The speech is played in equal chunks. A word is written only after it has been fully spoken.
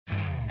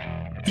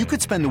You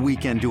could spend the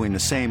weekend doing the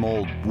same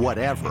old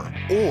whatever,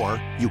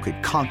 or you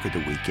could conquer the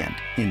weekend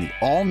in the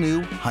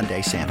all-new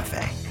Hyundai Santa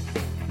Fe.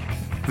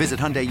 Visit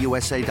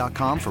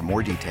HyundaiUSA.com for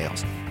more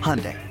details.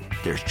 Hyundai,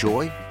 there's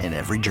joy in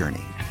every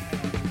journey.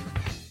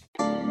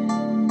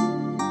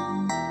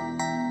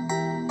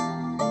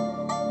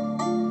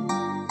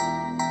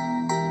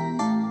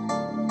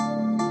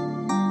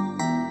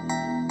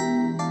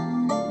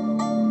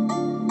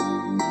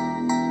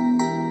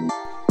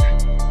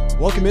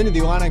 Welcome into the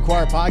Illini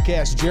Inquirer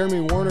podcast.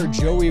 Jeremy Warner,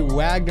 Joey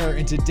Wagner,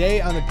 and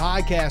today on the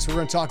podcast, we're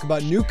going to talk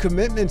about new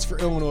commitments for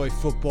Illinois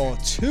football.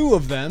 Two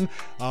of them,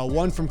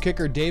 one from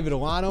kicker David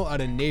Alano out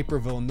of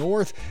Naperville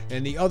North,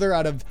 and the other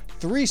out of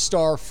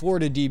three-star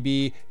Florida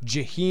DB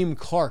Jaheim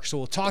Clark. So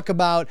we'll talk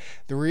about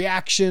the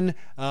reaction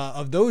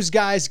of those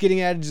guys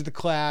getting added to the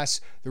class,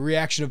 the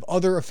reaction of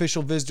other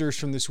official visitors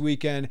from this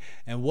weekend,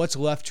 and what's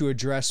left to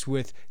address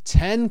with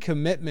 10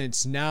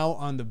 commitments now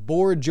on the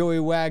board. Joey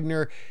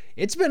Wagner,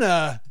 it's been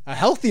a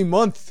healthy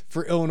month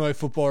for Illinois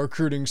football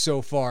recruiting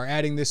so far,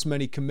 adding this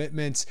many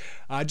commitments.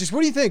 Just what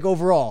do you think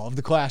overall of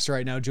the class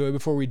right now, Joey,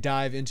 before we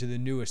dive into the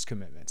newest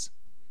commitments?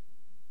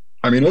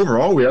 I mean,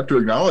 overall, we have to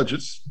acknowledge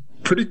it's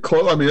pretty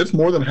close. I mean, it's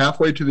more than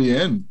halfway to the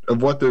end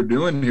of what they're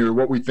doing here,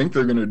 what we think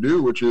they're going to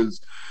do, which is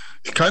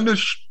kind of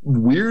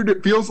weird,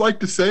 it feels like,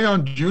 to say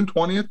on June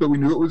 20th, but we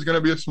knew it was going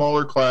to be a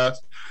smaller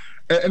class.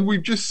 And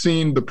we've just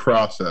seen the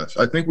process.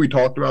 I think we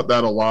talked about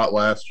that a lot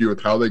last year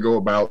with how they go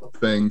about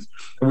things.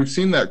 And we've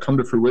seen that come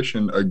to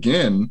fruition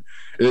again.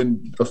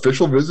 And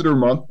official visitor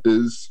month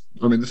is,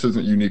 I mean, this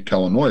isn't unique to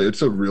Illinois.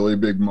 It's a really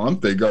big month.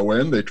 They go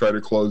in, they try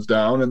to close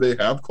down, and they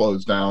have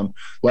closed down.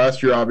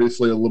 Last year,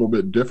 obviously, a little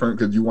bit different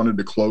because you wanted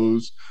to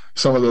close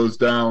some of those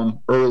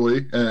down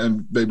early,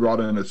 and they brought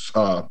in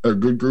a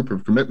good group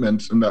of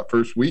commitments in that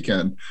first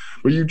weekend.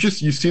 But you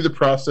see the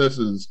process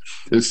is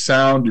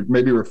sound. You're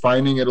maybe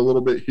refining it a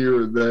little bit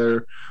here or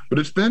there, but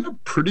it's been a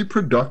pretty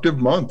productive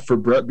month for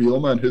Bret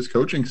Bielema and his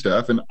coaching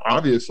staff, and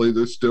obviously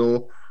there's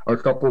still a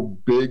couple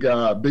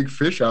big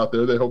fish out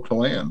there they hope to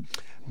land.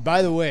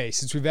 By the way,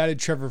 since we've added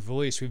Trevor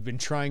Valise, we've been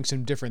trying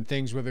some different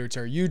things, whether it's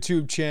our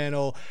YouTube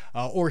channel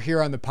or here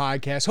on the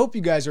podcast. Hope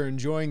you guys are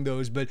enjoying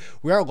those, but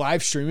we are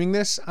live streaming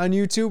this on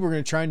YouTube. We're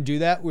going to try and do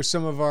that with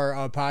some of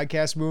our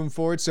podcasts moving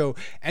forward. So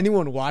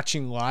anyone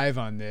watching live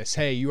on this,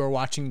 hey, you are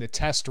watching the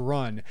test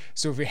run.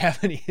 So if you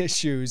have any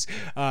issues,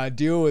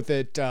 deal with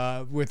it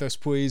with us,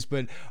 please.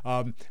 But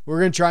we're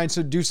going to try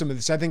and do some of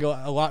this. I think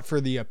a lot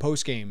for the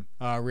post-game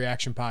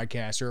reaction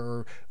podcast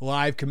or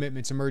live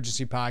commitments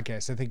emergency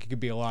podcast. I think it could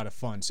be a lot of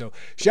fun. So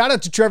shout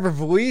out to Trevor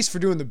Valise for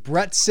doing the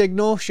Bret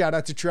signal. Shout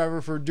out to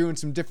Trevor for doing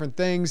some different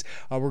things.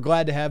 We're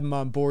glad to have him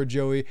on board,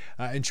 Joey,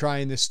 and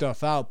trying this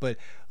stuff out. But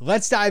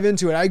let's dive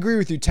into it. I agree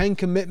with you. 10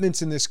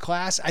 commitments in this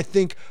class. I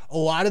think a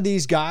lot of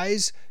these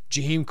guys,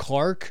 Jaheim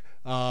Clark,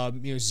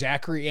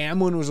 Zachary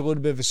Amlin was a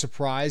little bit of a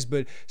surprise,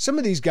 but some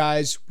of these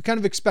guys, we kind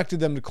of expected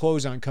them to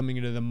close on coming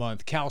into the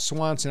month. Cal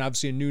Swanson,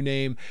 obviously a new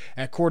name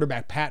at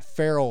quarterback. Pat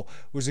Farrell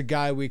was a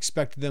guy we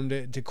expected them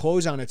to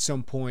close on at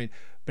some point.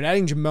 But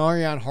adding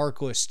Jamarion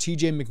Harkless,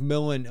 TJ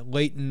McMillan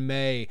late in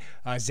May,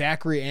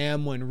 Zachary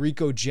Amlin,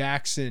 Rico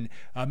Jackson,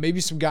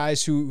 maybe some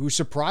guys who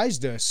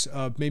surprised us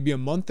maybe a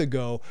month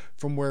ago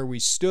from where we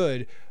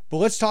stood. But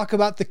let's talk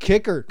about the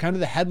kicker, kind of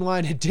the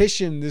headline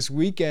addition this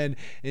weekend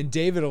in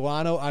David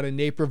Alano out of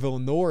Naperville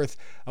North.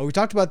 We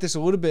talked about this a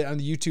little bit on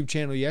the YouTube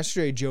channel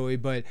yesterday, Joey,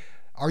 but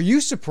are you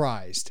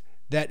surprised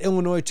that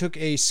Illinois took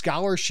a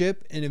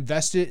scholarship and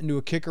invested into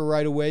a kicker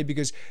right away?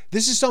 Because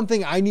this is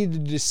something I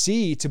needed to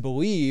see to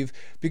believe,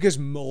 because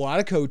a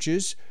lot of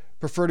coaches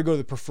prefer to go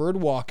the preferred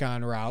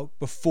walk-on route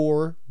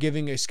before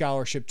giving a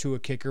scholarship to a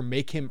kicker,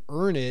 make him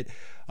earn it.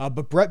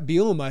 But Bret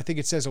Bielema, I think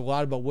it says a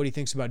lot about what he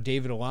thinks about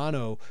David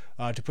Alano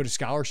to put a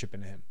scholarship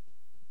into him.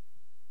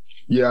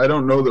 Yeah, I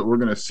don't know that we're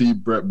going to see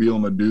Bret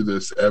Bielema do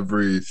this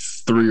every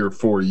 3 or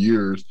 4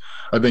 years.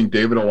 I think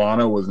David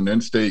Alano was an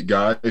in-state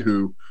guy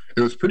who,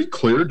 it was pretty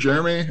clear,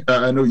 Jeremy,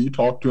 I know you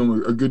talked to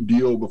him a good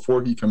deal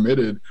before he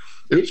committed.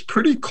 It was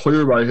pretty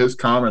clear by his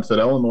comments that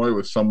Illinois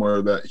was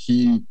somewhere that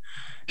he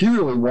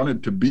really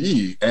wanted to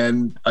be.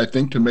 And I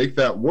think to make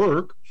that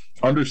work,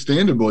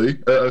 understandably,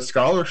 a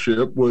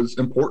scholarship was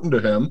important to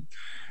him.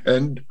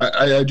 And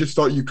I just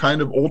thought you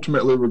kind of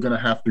ultimately were going to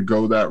have to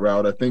go that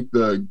route. I think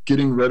the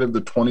getting rid of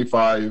the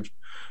 25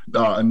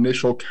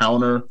 initial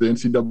counter, the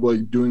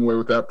NCAA doing away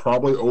with that,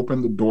 probably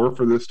opened the door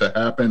for this to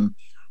happen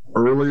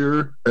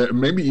earlier,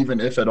 maybe even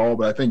if at all,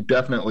 but I think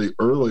definitely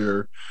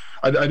earlier.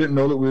 I didn't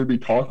know that we would be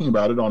talking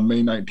about it on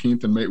May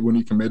 19th and when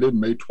he committed,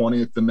 May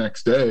 20th the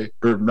next day,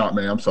 or not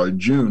May, I'm sorry,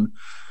 June.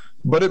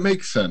 But it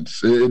makes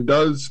sense. It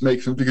does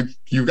make sense because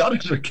you've got to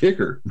have a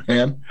kicker,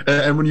 man.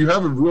 And when you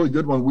have a really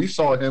good one, we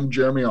saw him,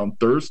 Jeremy, on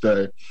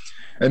Thursday,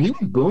 and he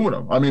was booming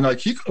them. I mean, like,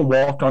 he could have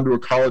walked onto a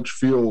college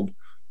field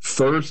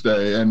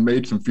Thursday and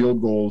made some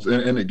field goals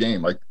in a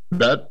game. Like,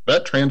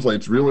 that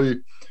translates really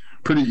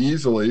pretty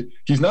easily.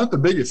 He's not the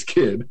biggest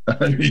kid.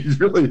 I mean, he's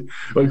really,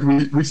 like,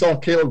 we saw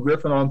Caleb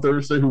Griffin on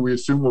Thursday, who we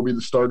assume will be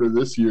the starter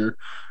this year.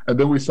 And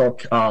then we saw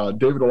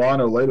David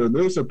Alano later. And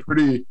there was a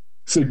pretty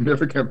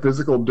significant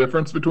physical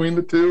difference between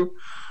the two,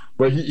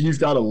 but he's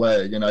got a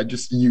leg, and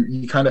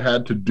you kind of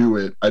had to do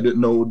it. I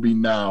didn't know it would be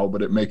now,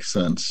 but it makes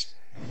sense.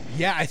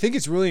 Yeah, I think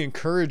it's really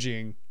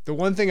encouraging. The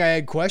one thing I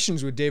had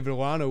questions with David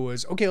Alano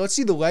was, okay, let's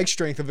see the leg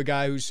strength of a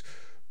guy who's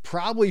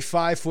probably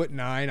 5'9".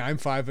 I'm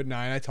 5'9".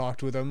 I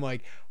talked with him,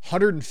 like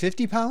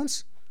 150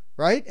 pounds,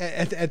 right?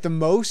 At the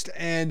most.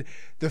 And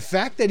the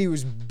fact that he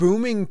was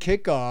booming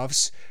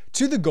kickoffs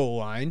to the goal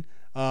line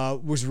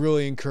was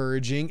really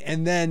encouraging.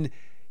 And then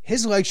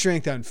his leg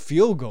strength on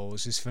field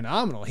goals is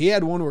phenomenal. He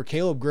had one where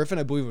Caleb Griffin,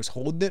 I believe, was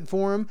holding it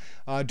for him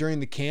during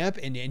the camp,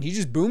 and he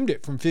just boomed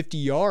it from 50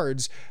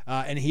 yards,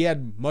 and he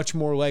had much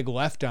more leg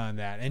left on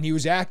that. And he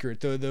was accurate.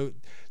 The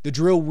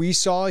drill we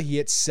saw, he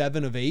hit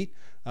 7 of 8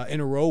 in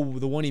a row.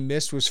 The one he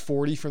missed was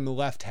 40 from the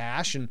left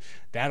hash, and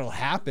that'll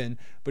happen.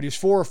 But he was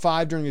 4 or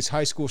 5 during his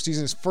high school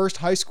season, his first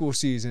high school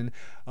season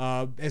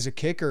as a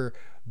kicker.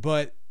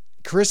 But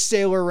Chris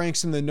Saylor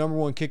ranks him the number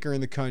 1 kicker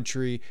in the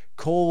country.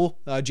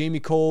 Jamie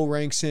Cole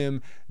ranks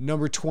him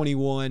number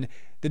 21.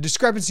 The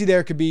discrepancy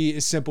there could be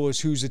as simple as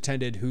who's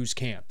attended whose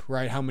camp,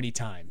 right? How many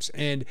times.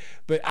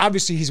 But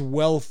obviously he's a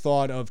well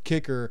thought of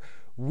kicker.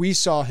 We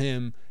saw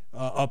him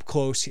up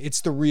close. It's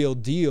the real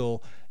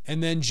deal.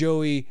 And then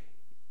Joey,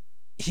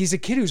 he's a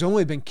kid who's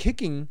only been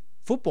kicking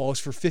footballs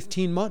for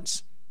 15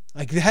 months.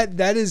 Like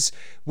that is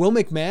Will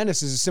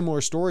McManus is a similar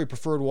story,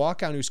 preferred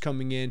walk-on who's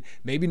coming in,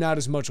 maybe not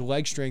as much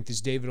leg strength as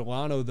David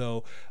Alano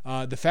though.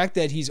 The fact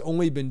that he's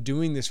only been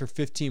doing this for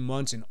 15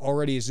 months and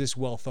already is this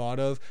well thought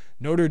of.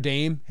 Notre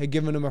Dame had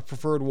given him a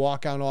preferred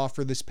walk-on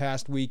offer this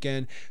past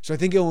weekend. So I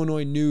think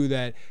Illinois knew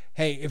that,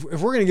 hey, if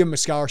we're going to give him a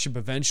scholarship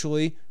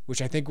eventually,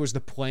 which I think was the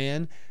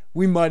plan,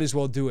 we might as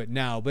well do it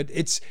now. But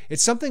it's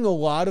something a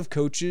lot of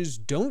coaches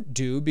don't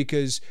do,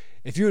 because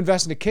if you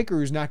invest in a kicker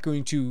who's not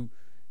going to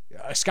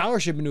a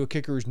scholarship into a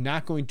kicker who's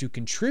not going to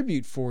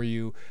contribute for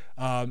you,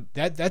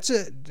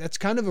 that's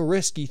kind of a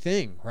risky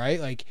thing, right?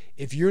 Like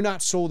if you're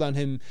not sold on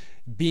him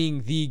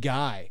being the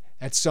guy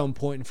at some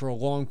point and for a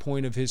long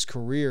point of his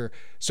career.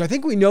 So I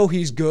think we know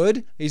he's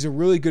good. He's a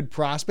really good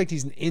prospect.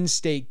 He's an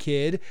in-state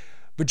kid.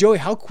 But Joey,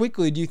 how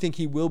quickly do you think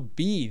he will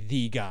be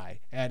the guy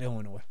at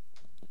Illinois?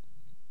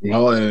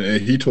 Well, and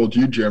he told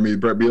you, Jeremy,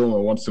 Brett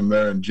Bielema wants him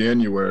there in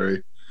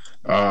January.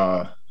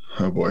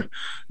 Oh boy,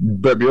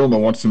 Brett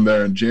Bielema wants him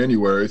there in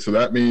January, so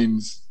that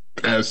means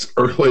as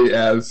early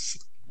as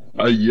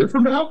a year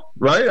from now,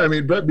 right? I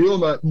mean, Brett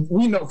Bielema,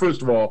 we know,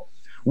 first of all,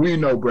 we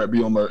know Brett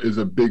Bielema is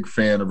a big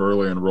fan of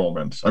early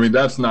enrollments. I mean,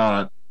 that's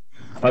not,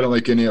 I don't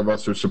think any of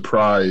us are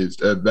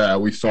surprised at that.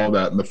 We saw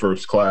that in the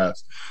first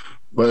class.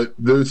 But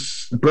Brett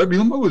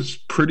Bielema was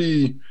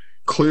pretty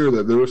clear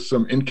that there was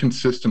some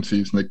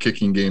inconsistencies in the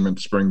kicking game in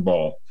spring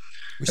ball.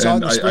 We saw it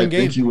in the spring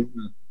game.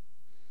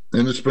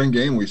 In the spring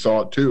game, we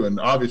saw it too. And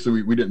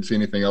obviously, we didn't see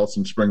anything else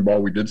in spring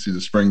ball. We did see the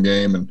spring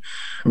game and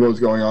what was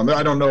going on there.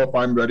 I don't know if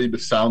I'm ready to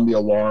sound the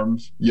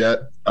alarms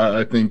yet.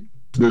 I think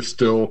there's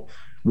still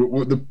 –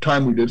 the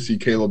time we did see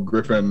Caleb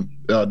Griffin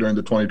during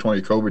the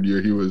 2020 COVID year,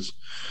 he was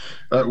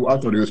I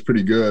thought he was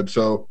pretty good.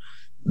 So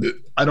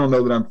I don't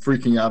know that I'm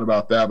freaking out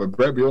about that. But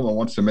Brett Bielema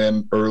wants him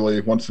in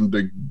early, wants him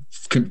to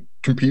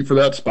compete for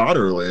that spot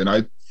early. And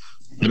I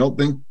don't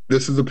think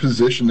this is a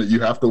position that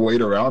you have to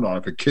wait around on.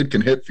 If a kid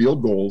can hit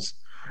field goals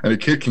 – and a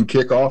kid can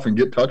kick off and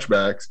get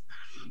touchbacks,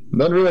 it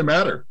doesn't really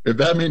matter. If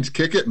that means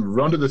kick it and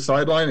run to the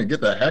sideline and get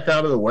the heck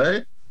out of the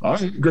way, all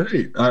right,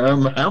 great.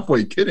 I'm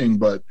halfway kidding,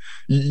 but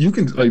you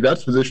can, like,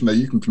 that's a position that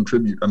you can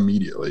contribute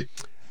immediately.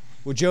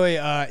 Well, Joey,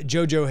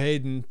 JoJo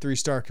Hayden,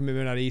 3-star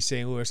commitment out of East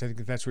St. Louis. I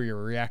think that's where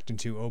you're reacting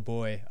to. Oh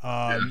boy,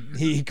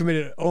 he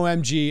committed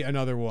OMG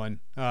another one.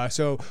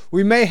 So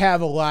we may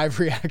have a live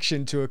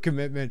reaction to a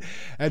commitment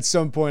at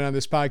some point on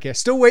this podcast.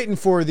 Still waiting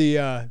for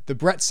the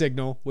Brett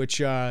signal,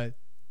 which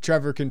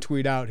Trevor can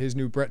tweet out his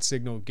new Brett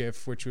signal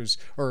GIF,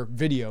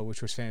 video,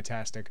 which was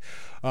fantastic.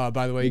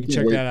 By the way, you can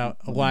check that out.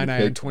 Illini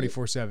on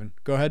 24/7.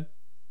 Go ahead.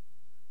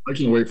 I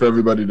can't wait for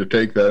everybody to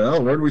take that. Oh,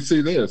 where do we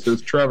see this?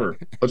 It's Trevor.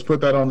 Let's put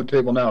that on the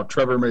table now.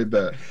 Trevor made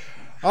that.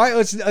 All right,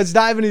 let's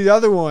dive into the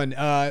other one.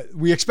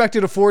 We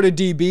expected a Florida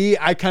DB.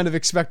 I kind of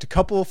expect a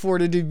couple of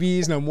Florida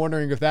DBs, and I'm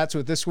wondering if that's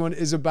what this one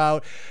is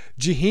about.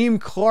 Jaheim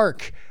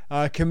Clark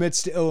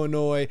commits to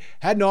Illinois.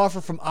 Had an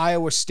offer from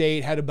Iowa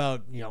State. Had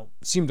about,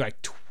 seemed like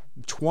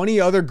 20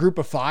 other group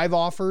of 5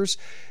 offers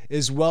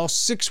as well.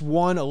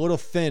 6'1", a little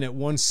thin at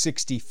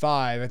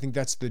 165. I think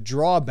that's the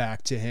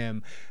drawback to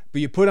him. But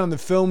you put on the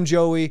film,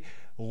 Joey,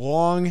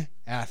 long,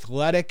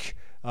 athletic,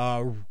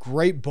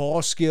 great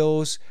ball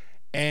skills.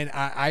 And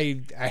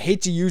I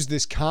hate to use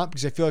this comp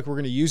because I feel like we're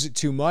going to use it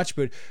too much,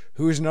 but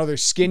who is another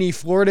skinny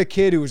Florida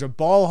kid who was a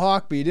ball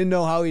hawk, but you didn't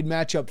know how he'd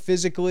match up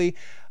physically?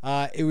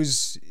 It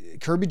was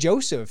Kirby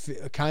Joseph,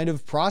 a kind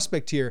of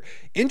prospect here.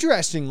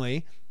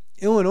 Interestingly,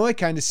 Illinois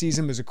kind of sees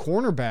him as a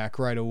cornerback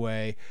right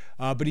away,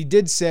 but he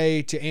did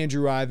say to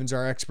Andrew Ivins,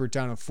 our expert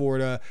down in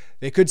Florida,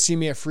 they could see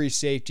me at free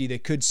safety. They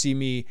could see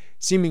me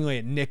seemingly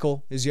at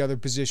nickel is the other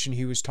position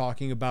he was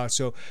talking about.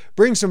 So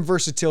bring some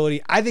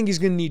versatility. I think he's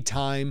going to need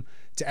time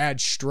to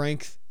add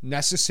strength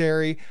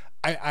necessary.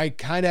 I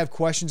kind of have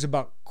questions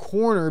about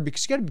corner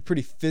because you got to be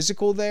pretty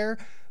physical there.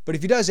 But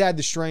if he does add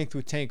the strength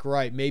with Tank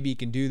Wright, maybe he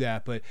can do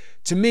that. But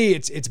to me,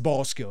 it's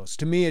ball skills.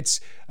 To me,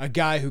 it's a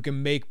guy who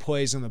can make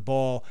plays on the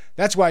ball.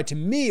 That's why, to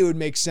me, it would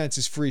make sense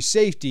as free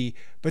safety.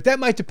 But that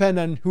might depend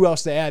on who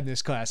else they add in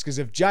this class. Because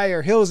if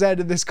Jair Hill's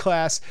added this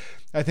class,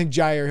 I think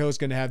Jair Hill's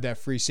going to have that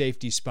free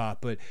safety spot.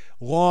 But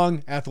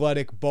long,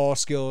 athletic, ball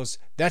skills,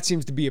 that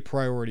seems to be a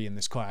priority in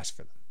this class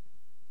for them.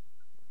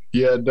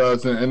 Yeah, it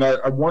does. And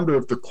I wonder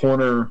if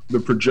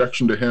the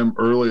projection to him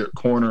early at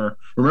corner,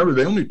 remember,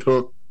 they only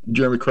took,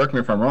 Jeremy, correct me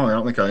if I'm wrong, I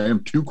don't think I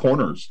am, 2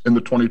 corners in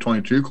the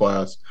 2022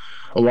 class,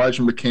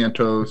 Elijah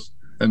McCantos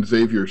and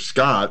Xavier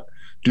Scott.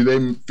 Do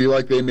they feel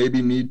like they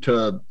maybe need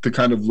to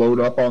kind of load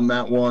up on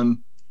that one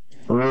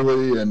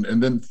early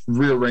and then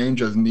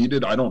rearrange as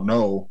needed? I don't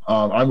know.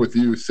 I'm with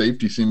you.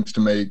 Safety seems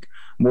to make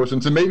more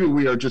sense. And maybe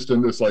we are just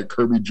in this like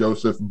Kirby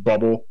Joseph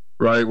bubble,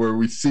 right, where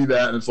we see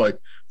that and it's like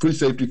free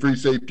safety, free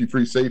safety,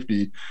 free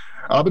safety.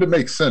 But it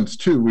makes sense,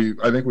 too.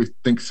 I think we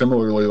think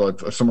similarly like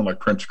someone like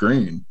Prince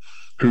Green,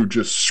 who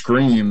just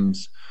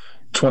screams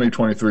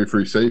 2023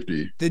 free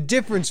safety. The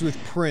difference with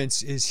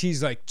Prince is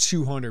he's like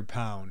 200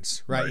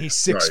 pounds, right? He's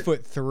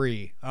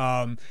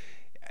 6'3".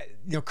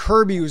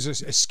 Kirby was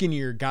a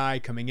skinnier guy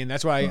coming in.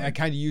 That's why I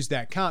kind of used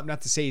that comp,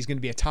 not to say he's going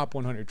to be a top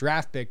 100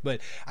 draft pick,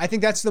 but I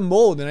think that's the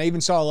mold. And I even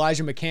saw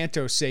Elijah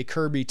McCantos say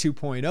Kirby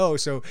 2.0.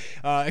 So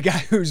a guy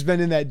who's been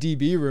in that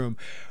DB room.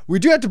 We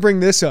do have to bring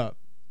this up,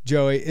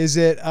 Joey. Is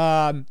it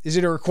a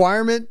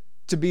requirement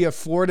to be a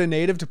Florida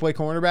native to play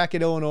cornerback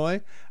at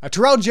Illinois?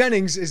 Terrell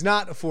Jennings is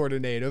not a Florida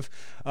native,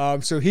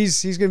 so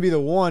he's going to be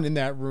the one in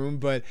that room,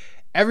 but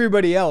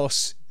everybody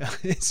else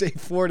is a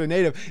Florida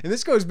native. And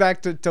this goes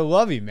back to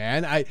Lovey,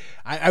 man.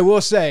 I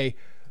will say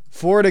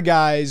Florida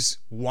guys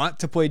want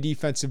to play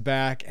defensive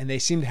back, and they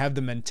seem to have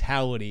the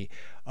mentality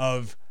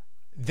of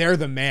they're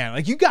the man.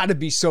 Like, you got to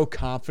be so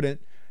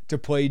confident to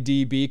play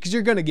DB because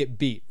you're going to get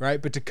beat,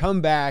 right? But to come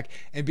back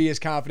and be as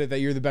confident that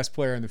you're the best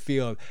player in the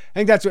field, I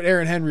think that's what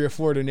Aaron Henry, a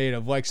Florida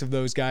native, likes of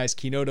those guys.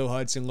 Kenoto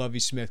Hudson, Lovie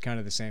Smith, kind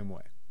of the same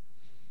way.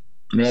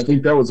 I mean, I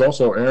think that was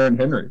also Aaron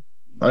Henry.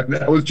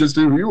 That was just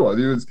who he was.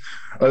 He was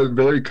a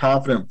very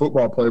confident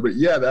football player. But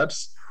yeah,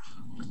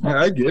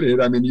 I get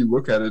it. I mean, you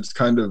look at it, it's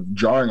kind of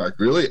jarring. Like,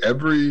 really,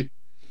 every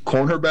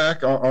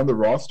cornerback on the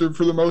roster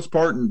for the most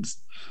part. And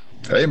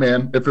hey,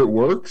 man, if it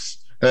works.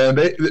 And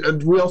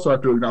we also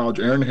have to acknowledge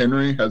Aaron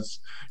Henry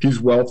he's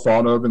well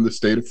thought of in the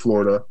state of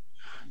Florida.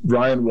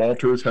 Ryan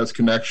Walters has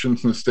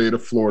connections in the state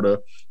of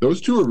Florida.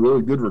 Those two are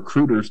really good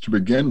recruiters to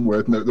begin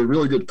with, and they're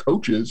really good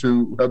coaches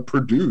who have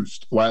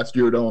produced last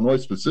year at Illinois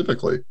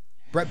specifically.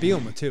 Brett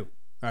Bielema, too.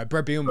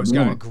 Brett Bielema's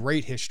got a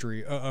great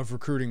history of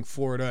recruiting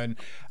Florida.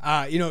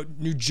 And,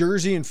 New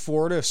Jersey and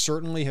Florida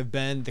certainly have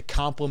been the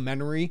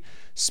complementary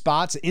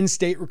spots.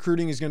 In-state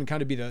recruiting is going to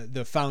kind of be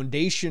the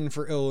foundation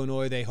for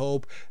Illinois, they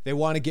hope. They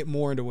want to get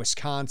more into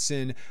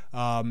Wisconsin.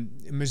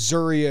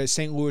 Missouri,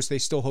 St. Louis, they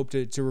still hope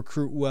to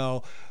recruit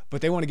well.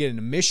 But they want to get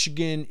into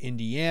Michigan,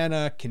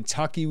 Indiana,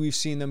 Kentucky, we've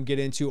seen them get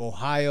into.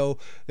 Ohio,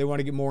 they want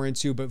to get more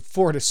into. But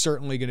Florida's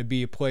certainly going to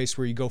be a place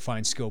where you go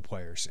find skill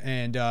players.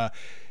 And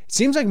it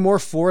seems like more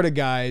Florida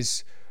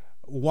guys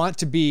want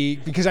to be,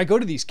 because I go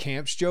to these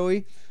camps,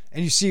 Joey,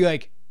 and you see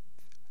like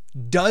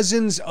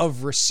dozens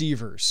of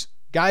receivers,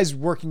 guys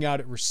working out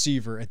at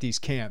receiver at these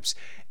camps.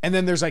 And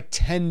then there's like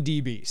 10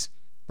 DBs,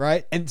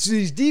 right? And so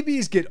these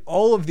DBs get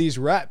all of these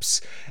reps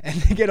and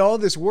they get all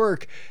this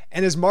work.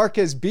 And as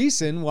Marquez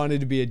Beeson wanted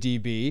to be a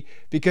DB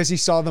because he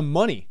saw the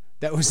money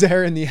that was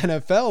there in the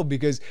NFL,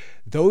 because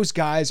those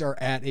guys are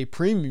at a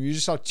premium. You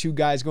just saw 2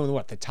 guys going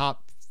to the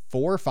top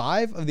 4 or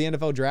 5 of the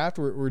NFL draft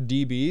were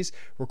DBs,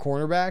 were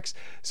cornerbacks.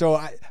 So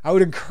I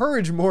would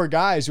encourage more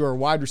guys who are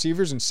wide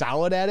receivers and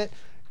solid at it,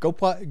 go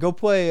play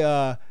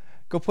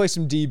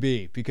some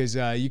DB, because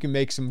you can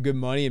make some good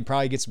money and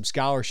probably get some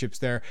scholarships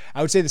there. I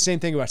would say the same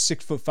thing about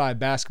 6'5"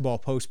 basketball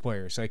post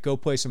players. Like, go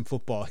play some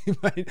football. You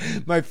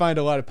might find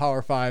a lot of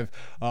Power 5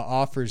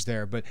 offers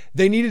there. But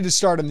they needed to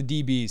start on the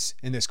DBs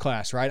in this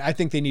class, right? I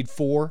think they need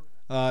 4.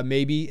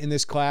 Maybe in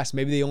this class.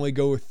 Maybe they only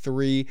go with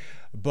 3,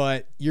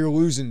 but you're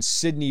losing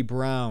Sidney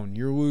Brown.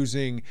 You're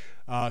losing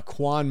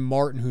Quan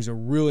Martin, who's a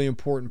really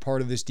important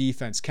part of this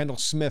defense. Kendall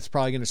Smith's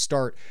probably going to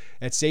start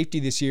at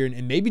safety this year,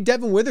 and maybe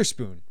Devin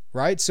Witherspoon,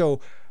 right?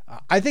 So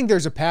I think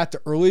there's a path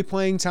to early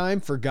playing time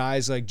for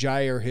guys like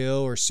Jair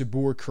Hill or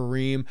Sabur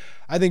Kareem.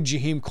 I think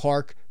Jaheim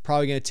Clark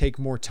probably going to take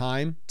more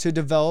time to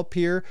develop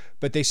here,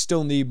 but they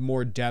still need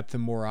more depth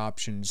and more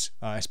options,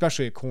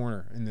 especially at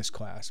corner in this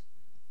class.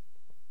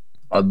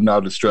 I've now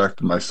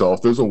distracted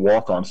myself. There's a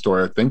walk-on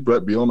story I think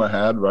Brett Bielema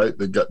had, right?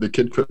 The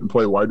kid couldn't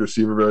play wide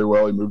receiver very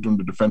well. He moved him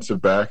to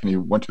defensive back, and he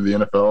went to the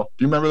NFL. Do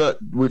you remember that?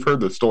 We've heard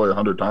this story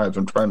 100 times.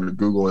 I'm trying to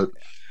Google it.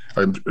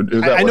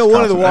 I know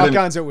one of the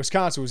walk-ons at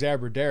Wisconsin was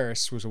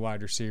Aberderis, was a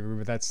wide receiver,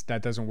 but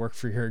that doesn't work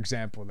for your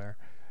example there.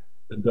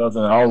 It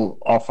doesn't.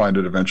 I'll find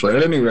it eventually.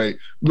 At any rate,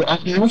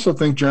 I also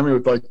think, Jeremy,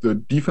 with like the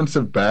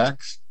defensive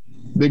backs,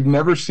 they've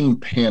never seen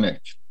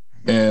panic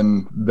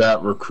in that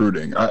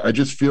recruiting. I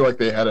just feel like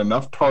they had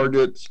enough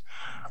targets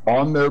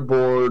on their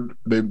board.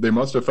 They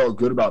must have felt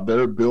good about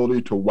their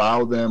ability to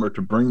wow them or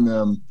to bring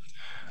them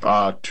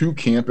to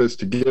campus,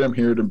 to get them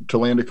here to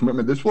land a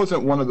commitment. This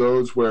wasn't one of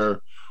those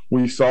where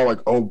we saw like,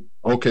 oh,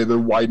 okay, they're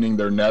widening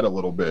their net a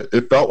little bit.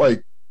 It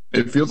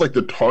feels like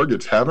the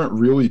targets haven't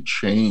really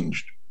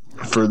changed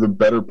for the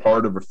better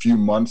part of a few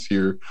months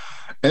here,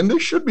 and they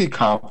should be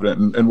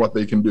confident in what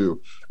they can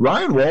do.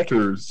 Ryan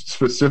Walters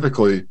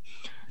specifically,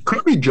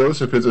 Kirby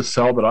Joseph is a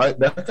sell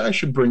that guy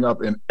should bring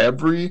up in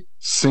every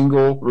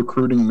single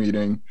recruiting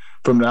meeting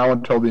from now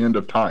until the end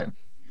of time.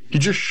 He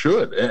just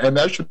should, and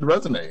that should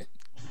resonate.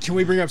 Can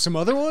we bring up some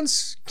other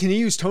ones? Can you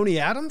use Tony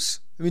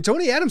Adams? I mean,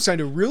 Tony Adams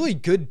signed a really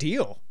good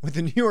deal with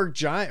the New York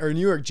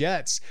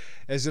Jets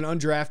as an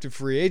undrafted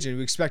free agent.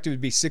 We expect it to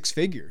be six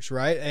figures,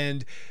 right?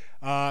 And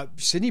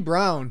Sidney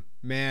Brown,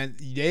 man,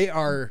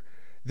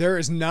 there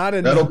is not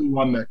enough. That'll be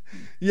one next.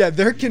 Yeah,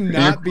 there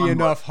cannot be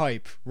enough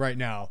hype right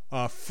now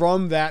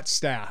from that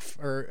staff,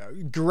 or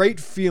great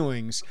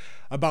feelings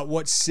about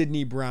what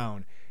Sidney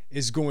Brown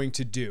is going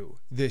to do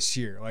this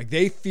year. Like,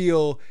 they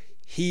feel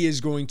he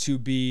is going to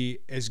be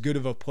as good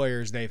of a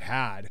player as they've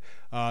had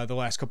the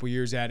last couple of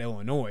years at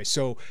Illinois.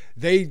 So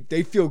they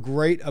feel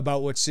great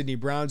about what Sidney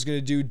Brown's going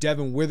to do.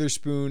 Devin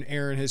Witherspoon,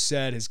 Aaron has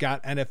said, has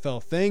got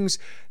NFL things.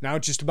 Now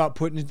it's just about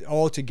putting it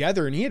all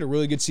together, and he had a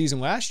really good season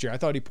last year. I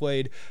thought he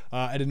played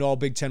at an all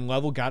Big Ten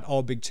level, got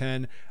all Big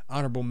Ten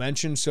honorable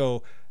mention.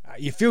 So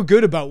you feel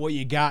good about what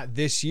you got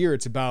this year.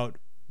 It's about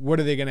what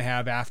are they going to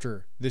have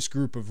after this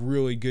group of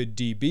really good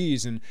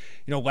DBs. And,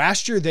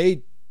 last year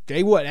they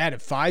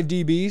added 5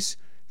 DBs,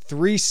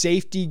 3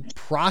 safety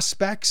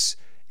prospects,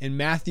 and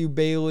Matthew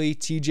Bailey,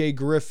 TJ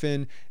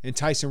Griffin, and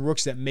Tyson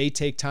Rooks that may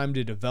take time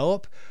to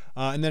develop.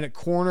 And then at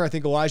corner, I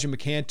think Elijah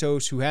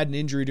McCantos, who had an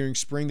injury during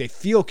spring, they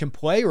feel can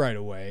play right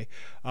away.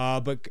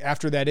 But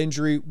after that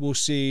injury, we'll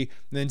see.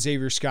 And then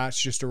Xavier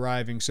Scott's just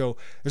arriving. So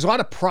there's a lot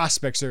of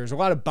prospects there. There's a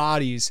lot of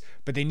bodies,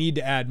 but they need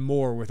to add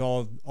more with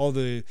all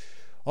the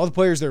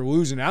players they're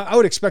losing. I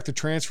would expect the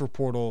transfer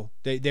portal,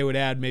 they would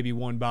add maybe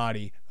one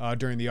body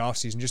during the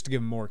offseason just to give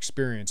them more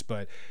experience.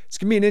 But it's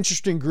going to be an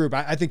interesting group.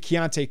 I think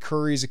Keontae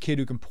Curry is a kid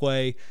who can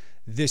play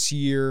this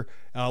year.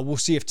 We'll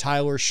see if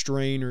Tyler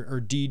Strain or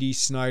D.D.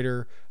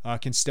 Snyder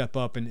can step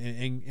up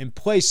and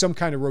play some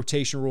kind of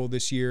rotation role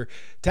this year.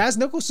 Taz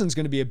Nicholson's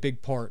going to be a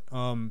big part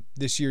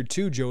this year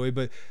too, Joey.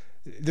 But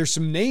there's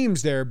some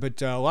names there,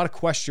 but a lot of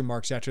question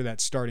marks after that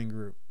starting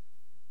group.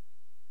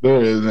 There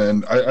is,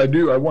 and I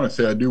want to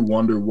say I do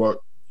wonder what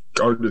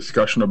our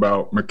discussion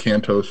about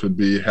McCantos would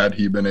be had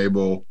he been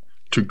able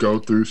to go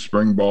through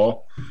spring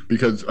ball.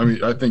 Because,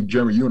 I think,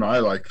 Jeremy, you and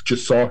I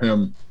just saw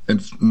him in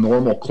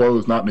normal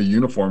clothes, not in a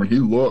uniform, and he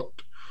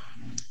looked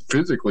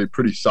physically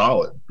pretty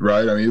solid,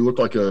 right? He looked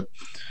like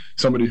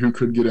somebody who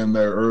could get in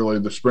there early.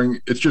 The spring,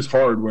 it's just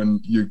hard when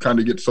you kind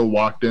of get so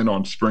locked in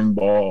on spring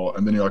ball,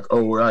 and then you're like,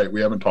 oh, right,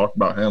 we haven't talked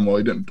about him. Well,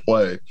 he didn't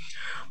play.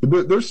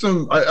 But there's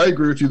I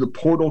agree with you. The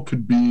portal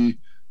could be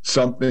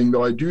something,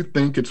 though I do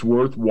think it's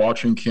worth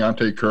watching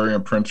Keontae Curry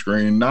and Prince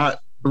Green.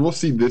 We'll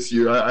see this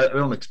year. I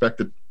don't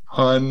expect a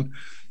ton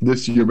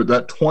this year, but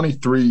that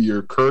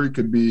 23-year Curry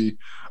could be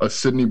a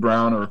Sidney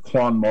Brown or a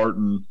Quan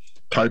Martin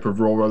type of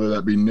role, whether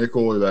that be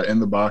nickel or that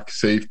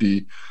in-the-box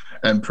safety.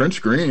 And Prince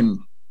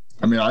Green,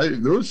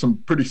 there was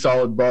some pretty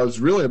solid buzz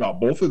really about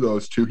both of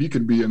those two. He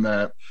could be in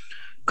that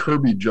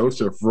Kirby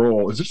Joseph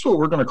role. Is this what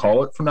we're going to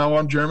call it from now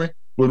on, Jeremy?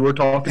 When we're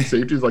talking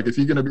safeties, is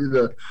he going to be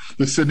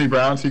the Sidney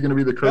Brown? Is he going to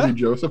be the Kirby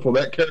Joseph? Will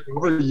that carry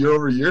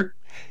over year?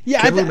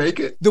 Yeah, Can we make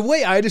it? The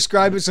way I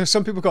describe it, so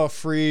some people call it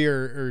free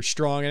or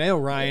strong, and I know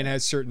Ryan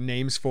has certain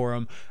names for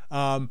them.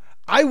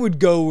 I would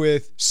go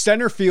with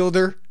center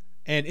fielder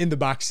and in the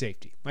box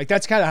safety.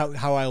 That's kind of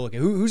how I look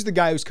at it. Who's the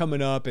guy who's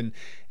coming up and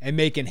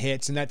making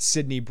hits, and that's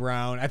Sidney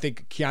Brown. I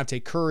think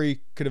Keontae Curry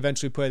could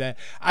eventually play that.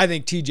 I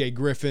think TJ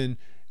Griffin,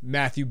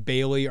 Matthew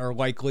Bailey are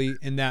likely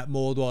in that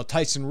mold, while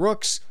Tyson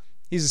Rooks,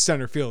 he's a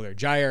center fielder.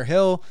 Jair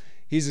Hill,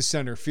 he's a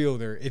center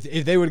fielder.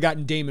 If they would have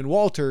gotten Damon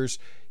Walters,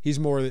 he's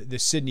more the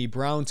Sidney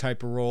Brown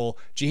type of role.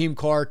 Jaheim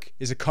Clark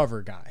is a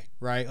cover guy,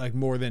 right?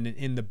 More than an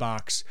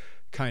in-the-box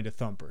kind of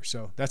thumper.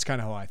 So that's kind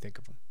of how I think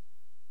of him.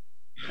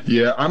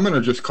 Yeah, I'm going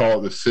to just call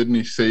it the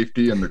Sidney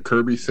safety and the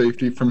Kirby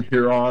safety from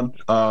here on.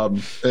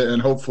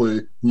 And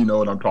hopefully you know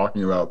what I'm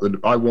talking about, but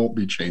I won't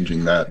be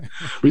changing that.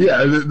 But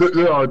yeah,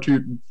 there are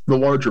the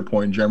larger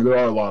point, Jeremy, there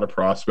are a lot of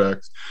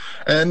prospects.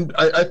 And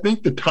I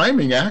think the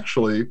timing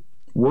actually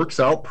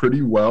works out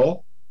pretty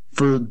well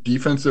for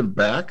defensive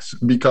backs,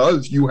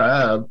 because you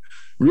have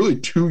really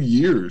 2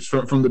 years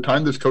from the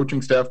time this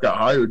coaching staff got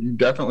hired. You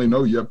definitely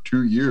know you have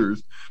 2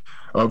 years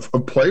of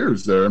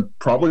players there, and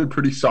probably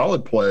pretty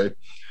solid play.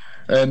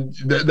 And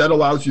that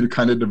allows you to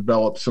kind of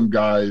develop some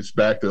guys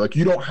back there.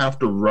 You don't have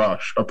to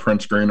rush a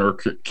Prince Green or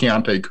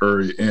Keontae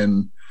Curry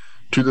in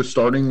to the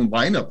starting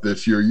lineup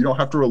this year. You don't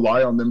have to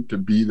rely on them to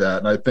be that.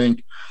 And I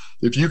think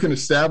if you can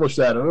establish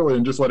that early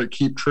and just let it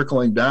keep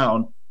trickling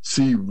down,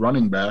 see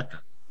running back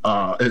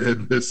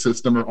in this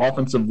system or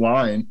offensive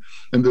line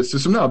in this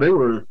system. Now, they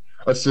were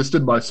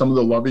assisted by some of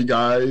the Lovey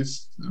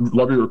guys,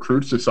 Lovey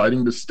recruits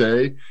deciding to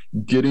stay,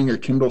 getting a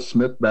Kendall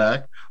Smith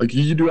back. Like,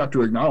 you do have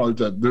to acknowledge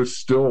that there's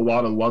still a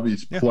lot of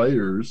Lovey's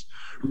players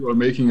who are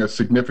making a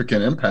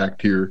significant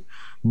impact here.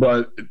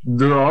 But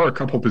there are a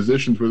couple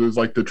positions where there's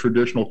like the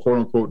traditional quote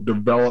unquote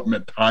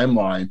development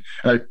timeline.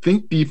 And I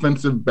think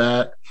defensive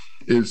back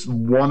is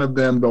one of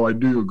them, though I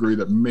do agree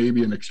that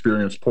maybe an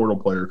experienced portal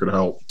player could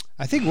help.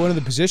 I think one of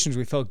the positions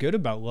we felt good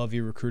about Lovey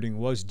recruiting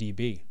was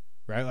DB,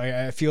 right? Like,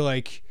 I feel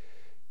like,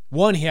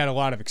 one, he had a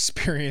lot of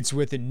experience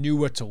with and knew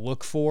what to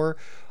look for,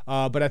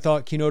 but I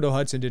thought Kenodo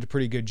Hudson did a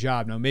pretty good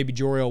job. Now, maybe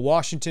Joriel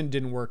Washington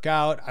didn't work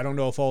out. I don't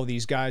know if all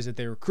these guys that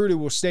they recruited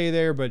will stay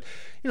there, but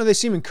they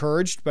seem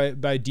encouraged by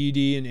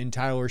DD and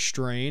Tyler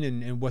Strain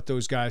and what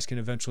those guys can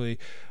eventually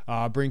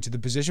bring to the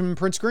position. And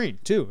Prince Green,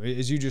 too,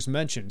 as you just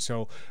mentioned.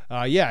 So,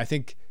 I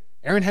think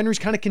Aaron Henry's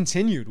kind of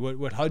continued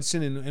what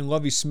Hudson and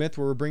Lovey Smith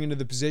were bringing to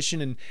the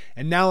position,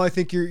 and now I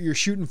think you're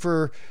shooting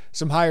for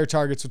some higher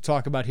targets we'll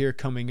talk about here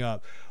coming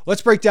up.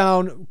 Let's break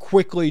down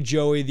quickly,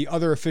 Joey, the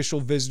other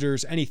official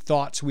visitors, any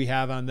thoughts we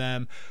have on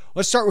them.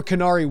 Let's start with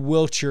Kenari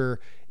Wilcher.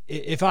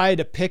 If I had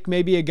to pick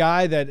maybe a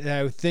guy that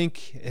I would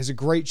think has a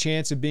great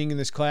chance of being in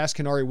this class,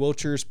 Kenari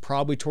Wilcher is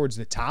probably towards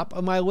the top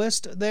of my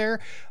list there.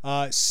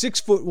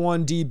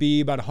 6'1"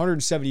 DB, about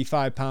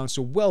 175 pounds,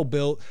 so well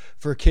built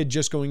for a kid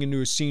just going into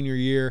his senior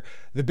year.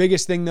 The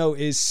biggest thing, though,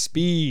 is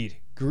speed.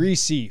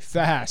 Greasy,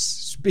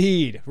 fast,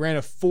 speed. Ran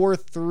a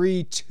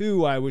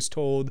 4.32, I was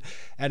told,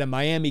 at a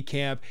Miami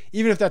camp.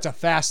 Even if that's a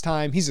fast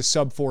time, he's a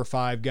sub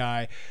 4.5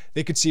 guy.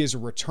 They could see as a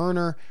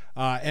returner.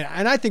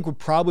 And I think would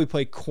probably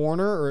play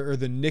corner or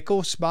the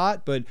nickel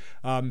spot, but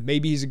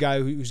maybe he's a guy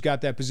who's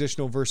got that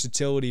positional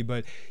versatility.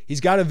 But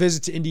he's got a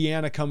visit to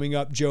Indiana coming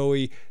up,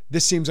 Joey.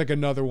 This seems like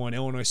another one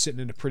Illinois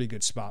sitting in a pretty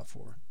good spot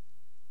for.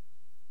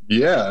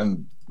 Yeah,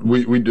 and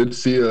we did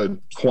see a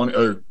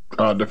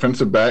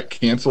defensive back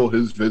cancel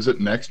his visit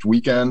next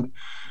weekend,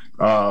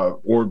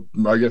 or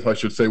I guess I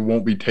should say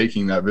won't be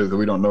taking that visit.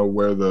 We don't know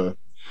where the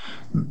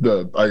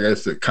I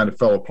guess it kind of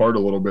fell apart a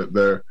little bit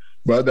there.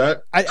 But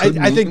that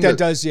I think that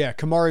does, yeah.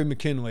 Kamari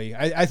McKinley.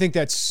 I think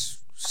that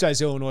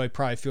says Illinois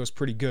probably feels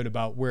pretty good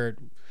about where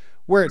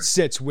it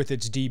sits with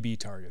its DB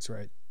targets,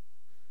 right?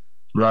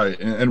 Right,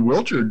 and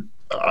Wilcher,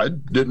 I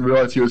didn't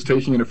realize he was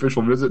taking an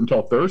official visit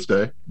until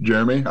Thursday,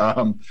 Jeremy.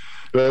 That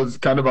was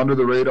kind of under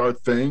the radar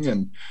thing,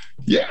 and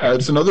yeah,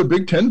 it's another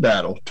Big Ten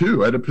battle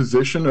too at a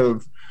position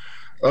of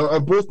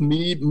both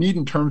need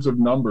in terms of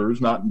numbers,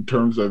 not in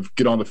terms of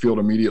get on the field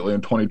immediately in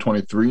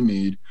 2023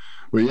 need.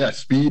 But yeah,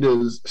 speed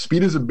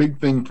is a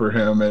big thing for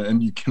him,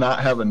 and you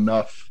cannot have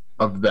enough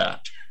of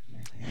that.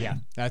 Yeah,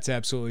 that's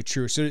absolutely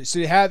true. So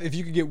you have, if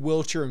you could get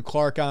Wilcher and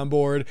Clark on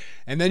board,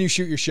 and then you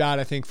shoot your shot,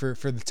 I think, for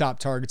the top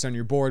targets on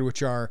your board,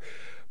 which are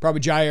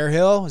probably Jair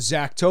Hill,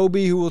 Zach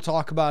Toby, who we'll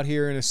talk about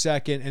here in a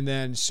second, and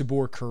then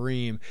Sabor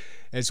Kareem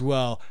as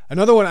well.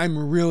 Another one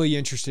I'm really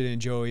interested in,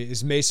 Joey,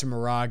 is Mason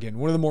Moragan,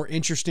 one of the more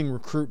interesting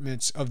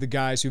recruitments of the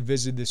guys who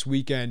visited this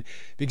weekend,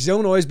 because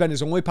Illinois has been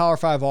his only Power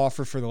 5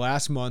 offer for the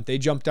last month. They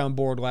jumped on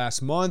board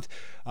last month.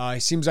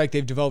 It seems like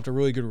they've developed a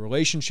really good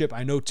relationship.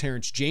 I know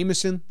Terrence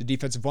Jamison, the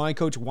defensive line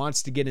coach,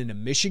 wants to get into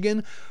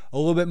Michigan a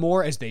little bit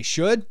more, as they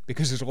should,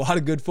 because there's a lot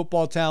of good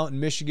football talent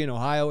in Michigan,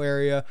 Ohio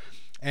area.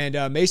 And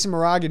Mason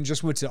Moragan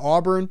just went to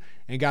Auburn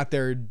and got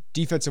their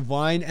defensive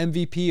line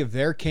MVP of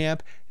their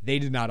camp. They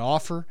did not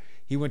offer.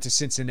 He went to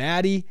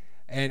Cincinnati,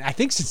 and I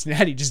think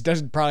Cincinnati just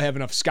doesn't probably have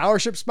enough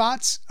scholarship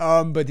spots,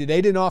 but they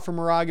didn't offer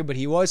Moragan, but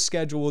he was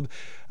scheduled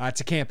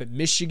to camp at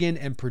Michigan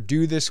and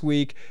Purdue this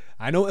week.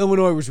 I know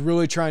Illinois was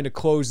really trying to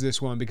close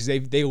this one because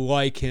they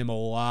like him a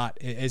lot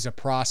as a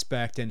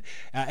prospect and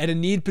at a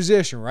need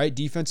position, right?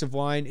 Defensive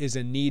line is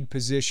a need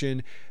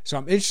position. So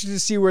I'm interested to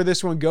see where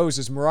this one goes.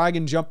 Does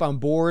Moragan jump on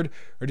board,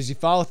 or does he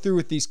follow through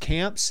with these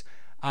camps?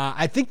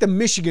 I think the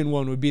Michigan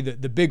one would be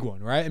the big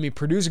one, right? I mean,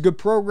 Purdue's a good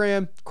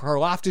program.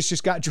 Karlaftis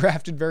just got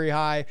drafted very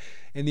high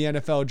in the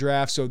NFL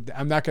draft, so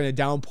I'm not going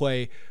to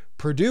downplay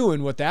Purdue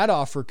and what that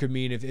offer could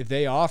mean if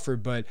they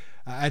offered, but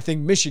I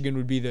think Michigan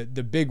would be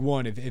the big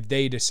one if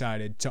they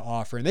decided to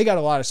offer. And they got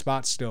a lot of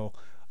spots still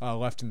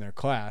left in their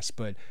class,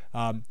 but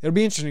it'll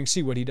be interesting to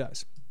see what he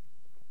does.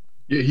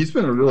 Yeah, he's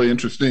been a really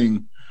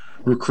interesting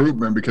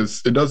recruitment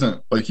because it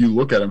doesn't, like, you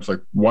look at him, it's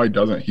like, why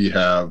doesn't he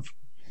have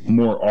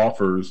more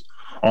offers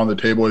on the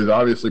table? He's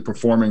obviously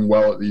performing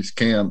well at these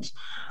camps.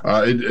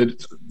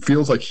 It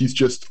feels like he's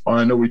just,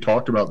 I know we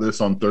talked about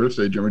this on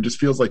Thursday, Jim, it just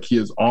feels like he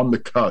is on the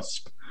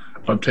cusp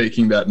of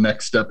taking that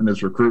next step in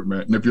his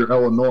recruitment. And if you're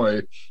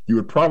Illinois, you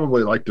would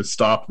probably like to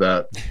stop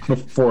that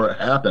before it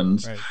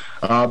happens,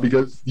 right?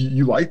 Because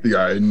you like the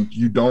guy and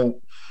you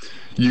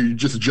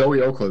just Joey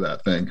Okla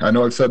that thing. I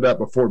know I've said that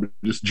before, but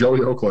just Joey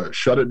Okla,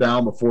 shut it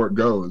down before it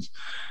goes.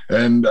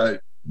 And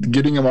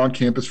getting him on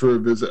campus for a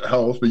visit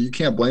helps, but you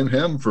can't blame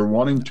him for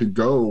wanting to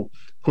go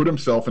put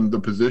himself in the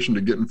position to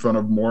get in front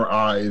of more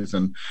eyes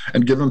and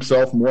give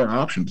himself more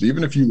options.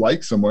 Even if you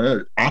like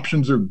somewhere,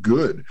 options are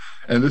good.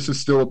 And this is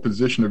still a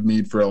position of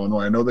need for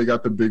Illinois. I know they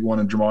got the big one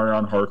in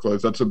Jamarion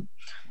Harkless.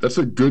 That's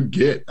a good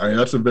get. I mean,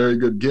 that's a very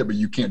good get, but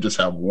you can't just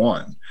have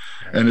one.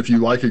 And if you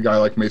like a guy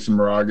like Mason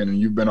Moragan and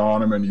you've been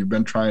on him and you've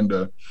been trying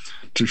to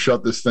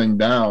shut this thing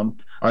down,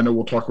 I know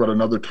we'll talk about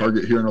another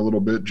target here in a little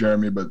bit,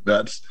 Jeremy, but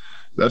that's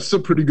a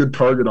pretty good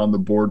target on the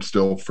board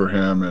still for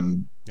him.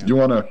 And you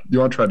want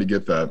to try to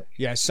get that.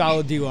 Yeah,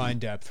 solid D-line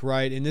depth,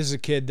 right? And this is a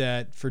kid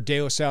that for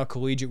De La Salle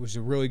Collegiate was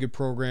a really good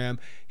program.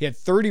 He had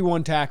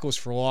 31 tackles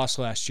for loss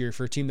last year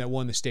for a team that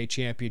won the state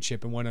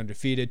championship and went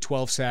undefeated,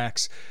 12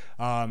 sacks.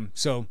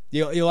 So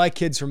you like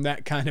kids from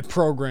that kind of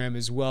program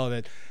as well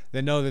that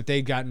know that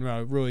they've gotten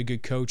really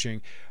good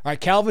coaching. All right,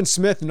 Calvin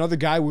Smith, another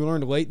guy we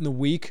learned late in the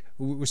week,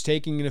 who was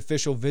taking an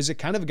official visit,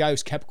 kind of a guy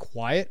who's kept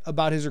quiet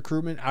about his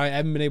recruitment. I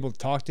haven't been able to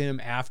talk to him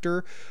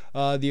after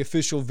the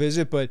official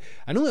visit, but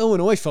I know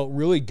Illinois felt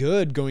really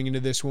good going into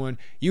this one.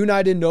 You and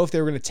I didn't know if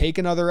they were going to take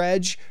another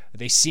edge.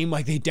 They seem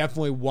like they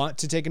definitely want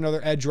to take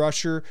another edge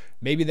rusher.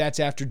 Maybe that's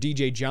after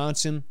DJ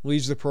Johnson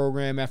leaves the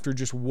program after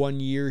just 1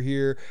 year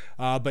here.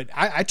 But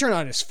I turn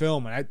on his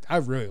film, and I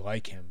really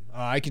like him.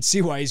 I can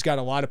see why he's got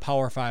a lot of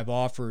Power 5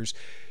 offers.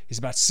 He's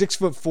about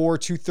 6'4",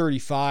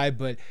 235,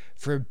 but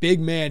for a big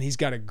man, he's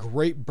got a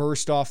great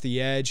burst off the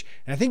edge.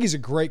 And I think he's a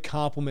great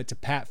complement to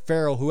Pat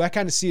Farrell, who I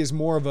kind of see as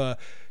more of a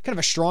kind of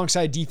a strong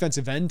side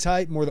defensive end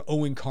type, more the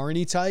Owen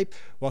Carney type,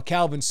 while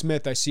Calvin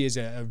Smith I see as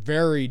a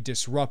very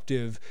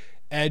disruptive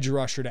edge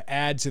rusher to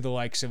add to the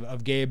likes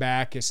of Gabe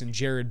Ackus and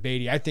Jared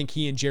Beatty. I think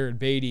he and Jared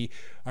Beatty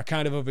are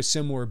kind of a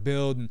similar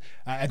build, and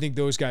I think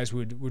those guys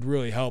would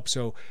really help.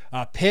 So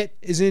Pitt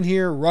is in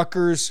here.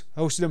 Rutgers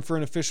hosted him for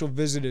an official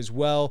visit as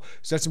well.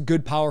 So that's some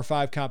good Power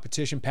 5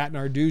 competition. Pat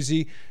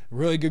Narduzzi,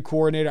 really good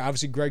coordinator.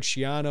 Obviously, Greg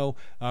Schiano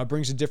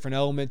brings a different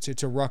element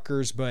to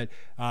Rutgers, but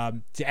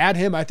to add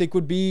him, I think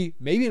would be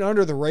maybe an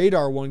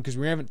under-the-radar one because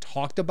we haven't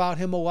talked about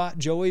him a lot,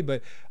 Joey,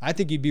 but I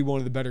think he'd be one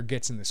of the better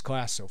gets in this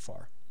class so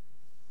far.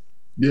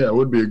 Yeah, it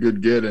would be a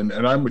good get, and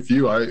I'm with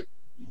you. I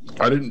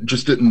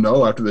didn't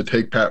know after they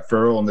take Pat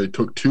Farrell and they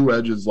took 2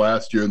 edges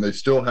last year, and they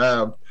still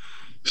have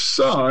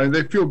some. And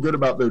they feel good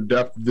about their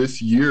depth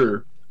this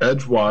year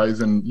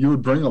edge-wise, and you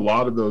would bring a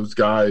lot of those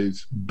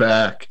guys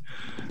back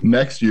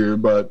next year.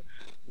 But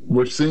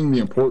we're seeing the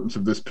importance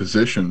of this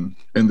position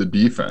in the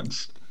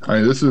defense. I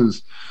mean, this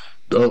is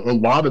a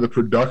lot of the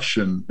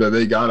production that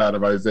they got out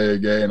of Isaiah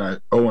Gay and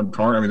Owen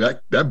Carney. I mean,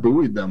 that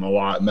buoyed them a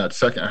lot in that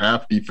second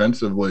half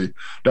defensively.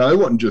 Now, it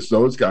wasn't just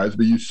those guys,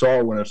 but you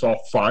saw when it's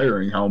all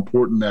firing how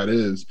important that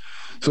is.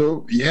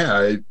 So, yeah,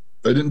 I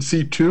didn't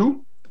see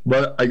 2,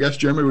 but I guess,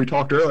 Jeremy, we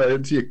talked earlier, I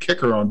didn't see a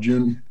kicker on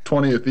June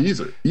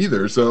 20th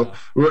either. So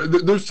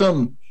there's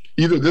some –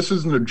 either this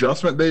is an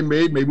adjustment they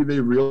made, maybe they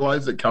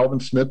realized that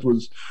Calvin Smith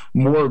was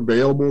more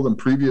available than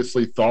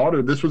previously thought,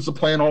 or this was the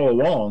plan all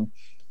along.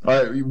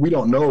 We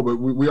don't know, but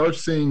we are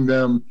seeing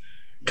them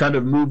kind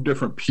of move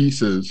different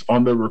pieces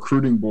on the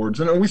recruiting boards.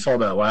 And we saw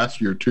that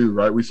last year too,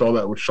 right? We saw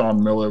that with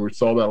Sean Miller. We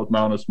saw that with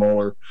Mountis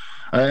Moeller.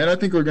 And I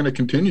think we're going to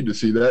continue to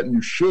see that, and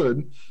you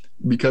should,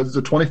 because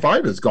the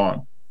 25 is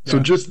gone. Yeah. So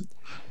just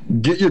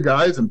get your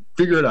guys and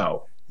figure it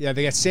out. Yeah,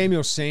 they got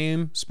Samuel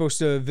Same supposed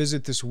to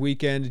visit this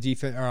weekend,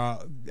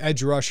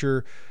 edge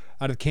rusher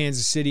out of the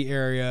Kansas City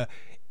area.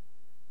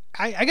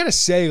 I got to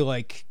say,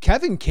 like,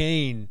 Kevin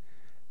Kane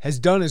has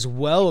done as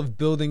well of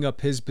building up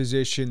his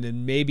position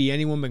than maybe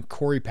anyone but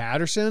Corey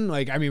Patterson.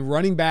 Like, I mean,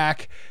 running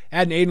back,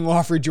 adding Aiden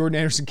Lawford, Jordan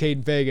Anderson,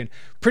 Caden Fagan.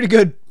 Pretty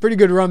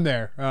good run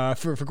there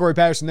for Corey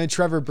Patterson. Then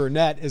Trevor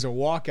Burnett is a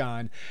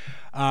walk-on.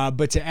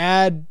 But to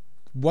add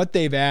what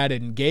they've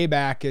added, and Gabe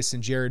Ackus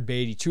and Jared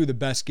Beatty, 2 of the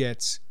best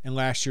gets in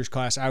last year's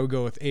class, I would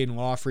go with Aiden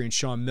Lawford and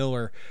Sean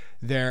Miller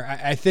there.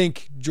 I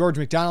think George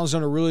McDonald's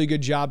done a really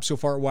good job so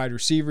far at wide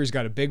receiver. He's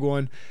got a big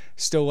one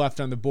still left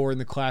on the board in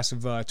the class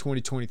of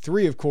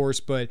 2023, of course.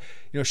 But,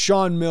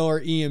 Sean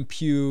Miller, Ian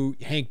Pugh,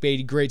 Hank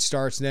Beatty, great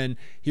starts. And then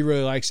he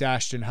really likes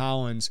Ashton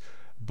Hollins.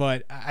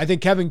 But I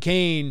think Kevin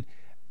Kane,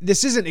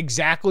 this isn't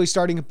exactly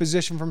starting a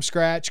position from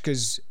scratch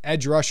because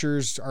edge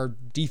rushers are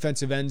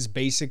defensive ends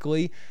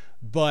basically,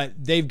 but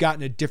they've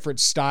gotten a different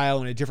style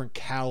and a different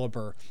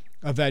caliber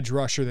of edge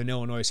rusher than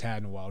Illinois has had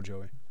in a while,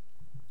 Joey.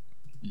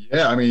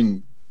 Yeah, I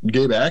mean,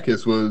 Gabe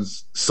Ackus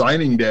was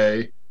signing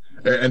day,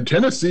 and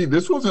Tennessee,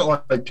 this wasn't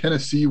like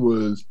Tennessee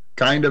was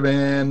kind of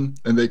in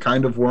and they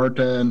kind of weren't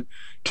in.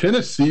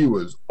 Tennessee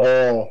was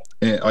all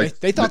in. Like,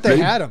 they thought they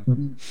had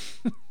him.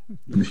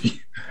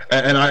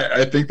 And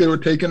I think they were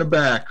taken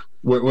aback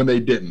when they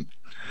didn't.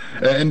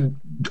 And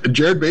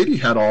Jared Beatty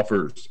had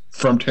offers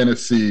from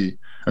Tennessee.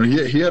 I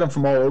mean, he had them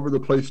from all over the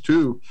place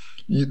too.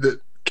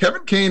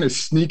 Kevin Kane is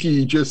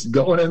sneaky, just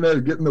going in there,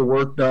 getting the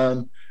work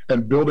done,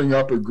 and building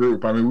up a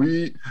group. I mean,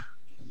 we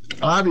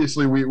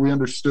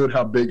understood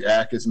how big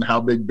Ackus and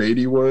how big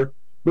Beatty were,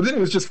 but then it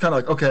was just kind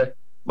of like, okay,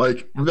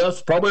 like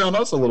that's probably on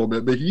us a little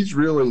bit, but he's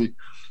really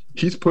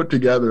he's put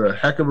together a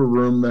heck of a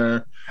room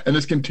there and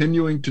is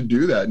continuing to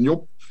do that.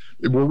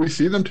 And will we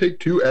see them take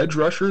 2 edge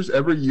rushers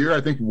every year?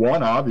 I think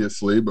 1,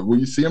 obviously, but will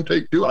you see them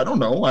take 2? I don't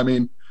know. I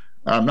mean,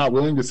 I'm not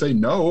willing to say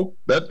no.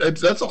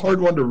 That's a hard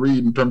one to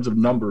read in terms of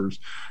numbers,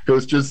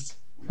 because just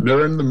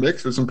they're in the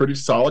mix with some pretty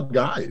solid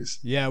guys.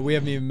 Yeah, we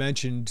haven't even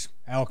mentioned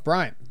Alec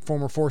Bryant,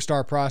 former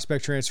 4-star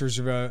prospect, transfers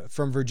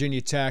from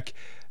Virginia Tech.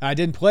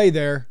 Didn't play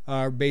there,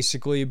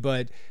 basically,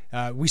 but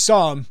we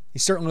saw him. He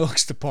certainly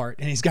looks the part,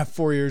 and he's got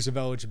 4 years of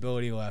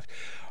eligibility left.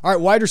 All right,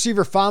 wide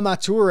receiver Fama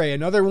Toure,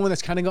 another one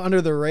that's kind of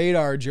under the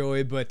radar,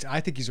 Joey, but I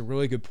think he's a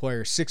really good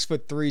player.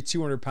 6'3",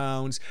 200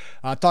 pounds.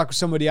 Talked with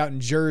somebody out in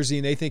Jersey,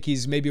 and they think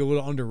he's maybe a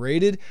little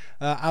underrated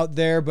out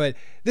there, but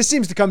this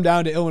seems to come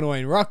down to Illinois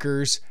and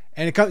Rutgers,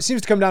 and it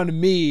seems to come down to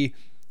me.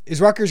 Is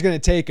Rutgers going to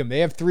take him? They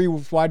have 3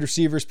 wide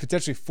receivers,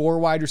 potentially 4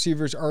 wide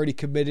receivers already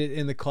committed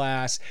in the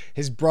class.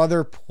 His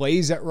brother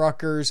plays at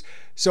Rutgers.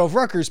 So if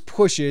Rutgers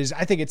pushes,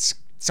 I think it's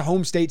a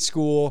home state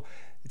school.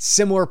 It's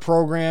similar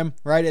program,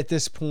 right, at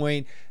this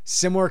point.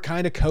 Similar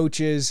kind of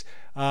coaches.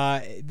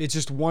 It's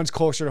just one's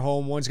closer to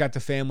home. One's got the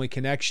family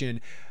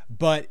connection.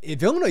 But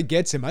if Illinois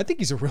gets him, I think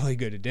he's a really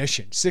good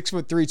addition.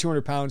 6'3",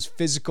 200 pounds,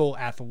 physical,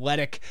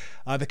 athletic.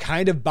 The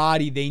kind of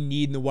body they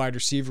need in the wide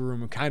receiver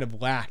room and kind of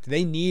lacked.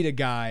 They need a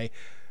guy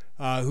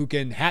who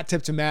can hat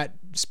tip to Matt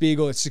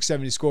Spiegel at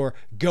 670 score,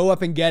 go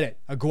up and get it.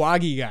 A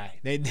Guagi guy.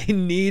 They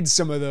need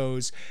some of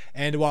those.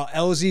 And while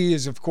Elzy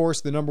is, of course,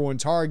 the number 1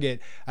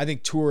 target, I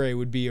think Toure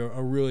would be a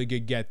really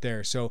good get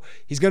there. So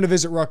he's going to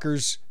visit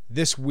Rutgers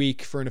this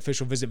week for an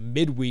official visit,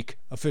 midweek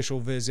official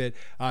visit.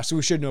 So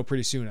we should know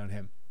pretty soon on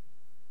him.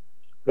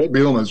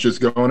 Bielema's just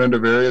going into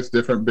various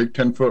different Big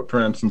Ten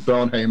footprints and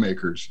throwing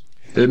haymakers,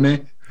 isn't he?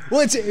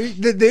 Well, it's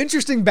the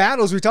interesting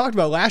battles we talked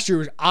about last year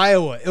was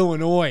Iowa,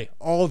 Illinois,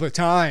 all the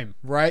time,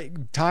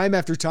 right? Time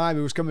after time,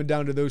 it was coming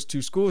down to those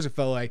 2 schools, it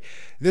felt like.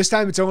 This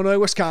time it's Illinois,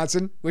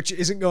 Wisconsin, which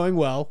isn't going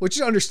well, which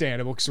is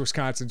understandable because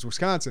Wisconsin's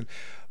Wisconsin.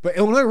 But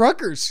Illinois,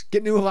 Rutgers,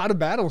 getting into a lot of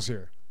battles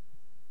here.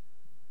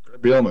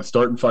 Bielema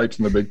starting fights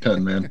in the Big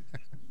Ten, man.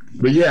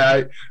 But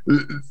yeah,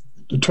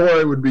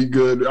 Toure would be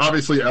good.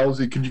 Obviously,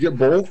 Elzy, could you get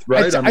both,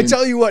 right? I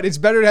tell you what, it's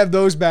better to have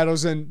those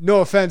battles than,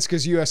 no offense,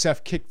 because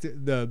USF kicked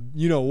the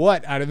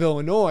you-know-what out of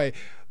Illinois,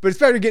 but it's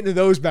better to get into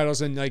those battles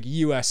than like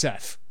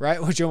USF,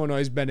 right, which Illinois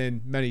has been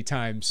in many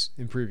times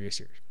in previous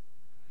years.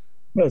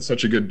 That's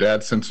such a good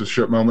dad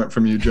censorship moment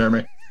from you,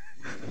 Jeremy.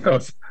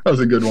 That was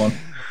a good one.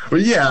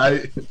 But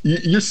yeah,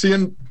 you're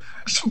seeing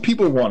some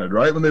people wanted,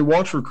 right? When they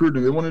watched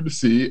recruiting, they wanted to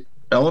see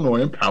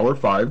Illinois and Power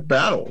 5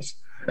 battles.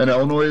 And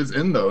Illinois is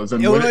in those.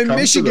 And Illinois,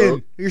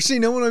 Michigan. You're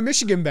seeing Illinois,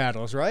 Michigan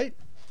battles, right?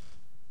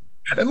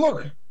 And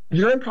look,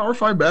 you're in Power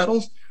 5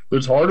 battles.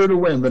 It's harder to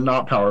win than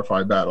not Power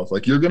 5 battles.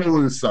 Like, you're going to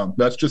lose some.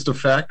 That's just a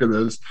fact of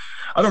this.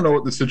 I don't know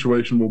what the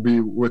situation will be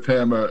with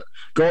him.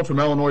 Going from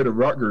Illinois to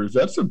Rutgers,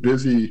 that's a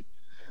busy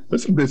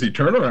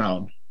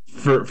turnaround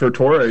for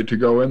Toure to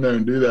go in there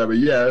and do that. But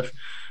yeah,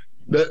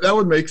 that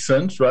would make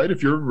sense, right?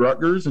 If you're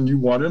Rutgers and you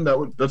want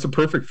him, that's a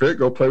perfect fit.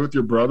 Go play with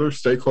your brother,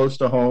 stay close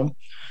to home.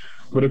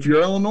 But if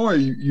you're Illinois,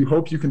 you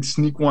hope you can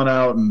sneak one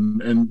out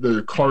and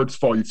the cards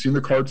fall. You've seen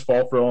the cards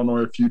fall for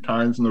Illinois a few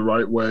times in the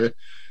right way.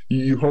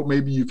 You hope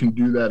maybe you can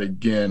do that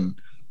again.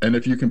 And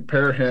if you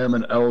compare him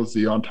and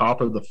Elzy on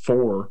top of the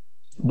 4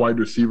 wide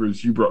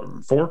receivers you brought,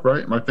 4,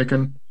 right? Am I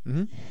thinking?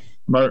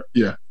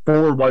 Mm-hmm.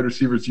 4 wide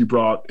receivers you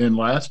brought in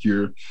last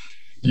year.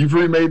 You've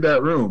remade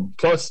that room.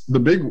 Plus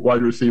the big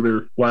wide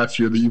receiver last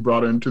year that you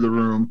brought into the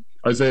room,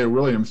 Isaiah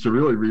Williams, to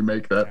really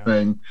remake that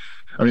thing.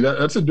 I mean,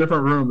 that's a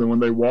different room than when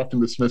they walked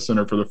into Smith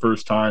Center for the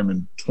first time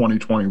in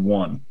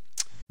 2021.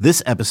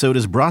 This episode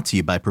is brought to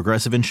you by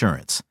Progressive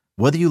Insurance.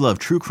 Whether you love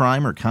true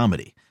crime or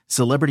comedy,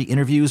 celebrity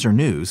interviews or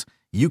news,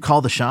 you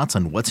call the shots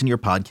on what's in your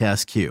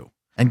podcast queue.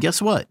 And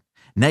guess what?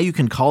 Now you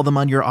can call them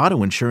on your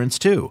auto insurance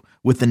too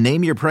with the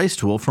Name Your Price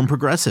tool from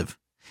Progressive.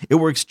 It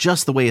works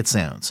just the way it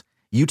sounds.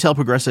 You tell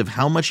Progressive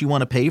how much you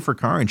want to pay for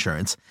car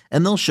insurance,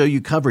 and they'll show you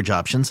coverage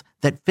options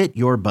that fit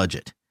your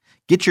budget.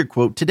 Get your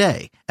quote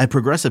today at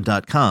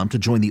Progressive.com to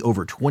join the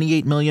over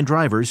 28 million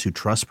drivers who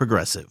trust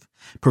Progressive.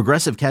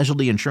 Progressive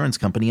Casualty Insurance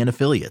Company and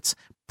Affiliates.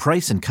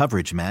 Price and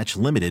coverage match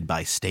limited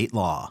by state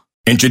law.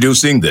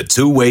 Introducing the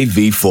Two-Way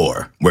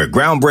V4, where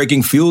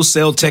groundbreaking fuel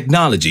cell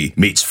technology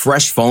meets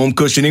fresh foam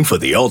cushioning for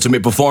the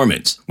ultimate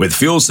performance. With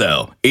Fuel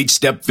Cell, each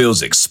step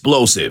feels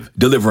explosive,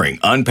 delivering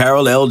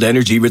unparalleled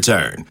energy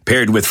return.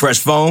 Paired with fresh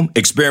foam,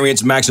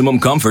 experience maximum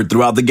comfort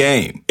throughout the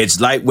game.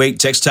 Its lightweight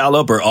textile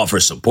upper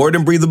offers support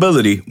and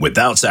breathability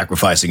without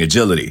sacrificing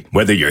agility.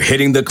 Whether you're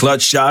hitting the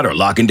clutch shot or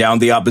locking down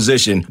the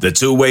opposition, the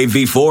Two-Way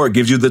V4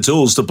 gives you the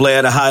tools to play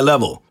at a high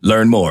level.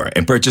 Learn more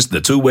and purchase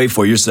the Two-Way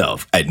for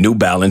yourself at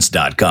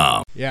NewBalance.com.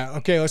 Yeah,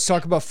 okay, let's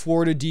talk about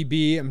Florida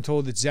DB. I'm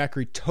told that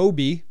Zachary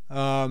Toby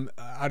out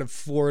of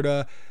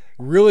Florida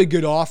Really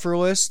good offer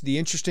list. The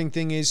interesting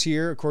thing is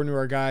here, according to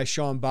our guy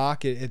Sean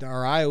Bach at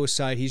our Iowa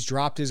side, he's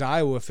dropped his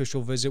Iowa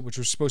official visit, which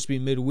was supposed to be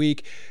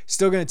midweek.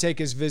 Still going to take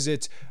his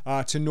visit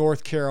to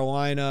North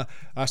Carolina.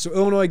 So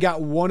Illinois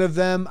got one of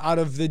them out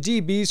of the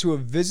DBs who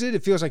have visited.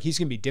 It feels like he's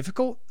going to be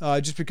difficult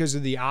just because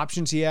of the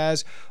options he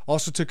has.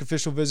 Also took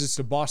official visits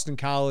to Boston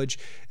College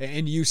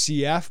and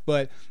UCF,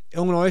 but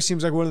Illinois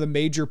seems like one of the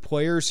major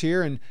players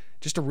here, and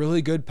just a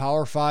really good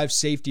Power 5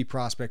 safety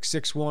prospect,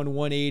 6'1",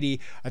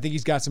 180. I think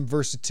he's got some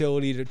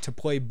versatility to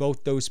play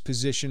both those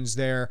positions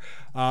there.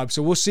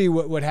 So we'll see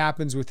what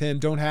happens with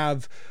him.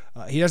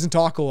 He doesn't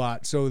talk a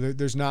lot, so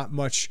there's not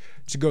much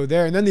to go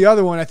there. And then the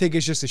other one I think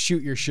is just a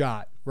shoot your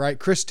shot, right?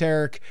 Chris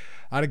Terek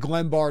out of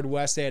Glenbard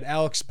West. They had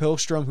Alex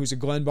Pilstrom, who's a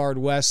Glenbard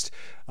West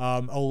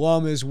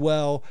alum as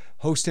well,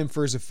 host him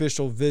for his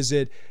official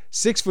visit.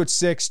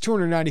 6'6",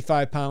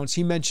 295 pounds.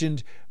 He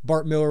mentioned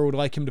Bart Miller would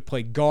like him to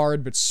play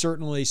guard, but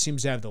certainly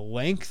seems to have the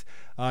length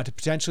to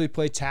potentially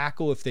play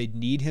tackle if they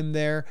need him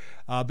there.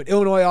 But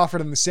Illinois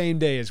offered him the same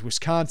day as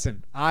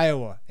Wisconsin,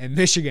 Iowa, and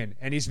Michigan,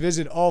 and he's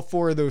visited all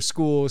four of those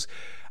schools.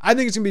 I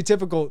think it's going to be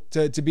difficult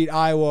to beat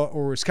Iowa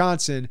or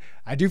Wisconsin.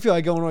 I do feel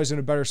like Illinois is in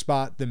a better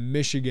spot than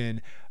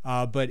Michigan,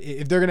 but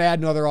if they're going to add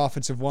another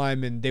offensive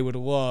lineman, they would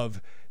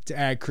love to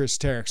add Chris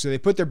Terek. So they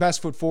put their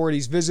best foot forward.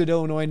 He's visited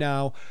Illinois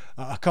now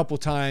a couple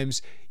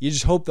times. You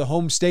just hope the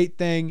home state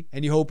thing,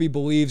 and you hope he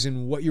believes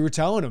in what you were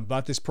telling him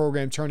about this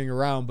program turning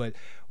around. But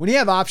when you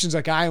have options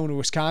like Iowa and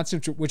Wisconsin,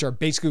 which are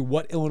basically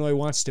what Illinois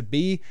wants to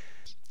be,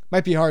 it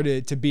might be hard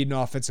to beat an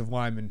offensive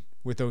lineman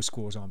with those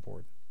schools on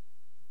board.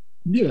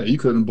 Yeah, you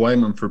couldn't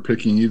blame him for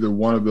picking either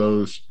one of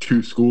those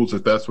two schools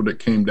if that's what it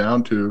came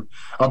down to.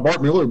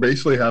 Bart Miller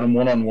basically had him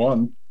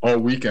one-on-one all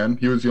weekend.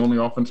 He was the only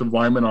offensive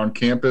lineman on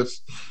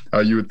campus.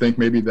 You would think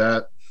maybe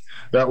that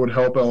would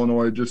help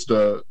Illinois. Just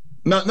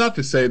not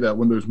to say that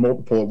when there's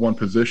multiple at one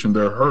position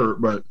they're hurt,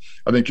 but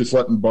I think just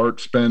letting Bart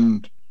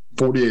spend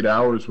 48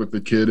 hours with the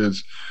kid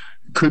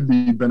could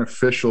be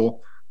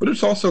beneficial. But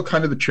it's also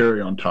kind of the cherry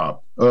on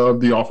top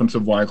of the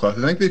offensive line class.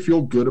 I think they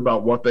feel good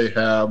about what they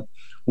have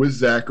with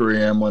Zachary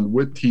Amlin,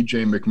 with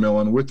TJ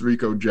McMillan, with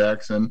Rico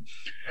Jackson.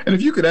 And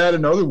if you could add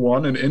another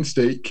one, an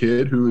in-state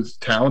kid who is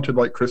talented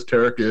like Chris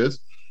Terek is,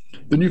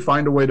 then you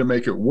find a way to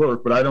make it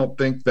work. But I don't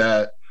think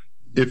that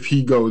if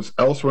he goes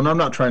elsewhere, and I'm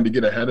not trying to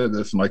get ahead of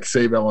this and like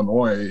save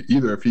Illinois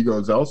either if he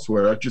goes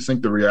elsewhere. I just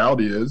think the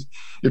reality is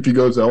if he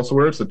goes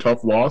elsewhere, it's a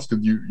tough loss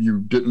because you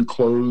didn't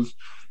close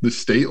the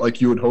state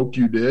like you had hoped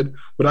you did.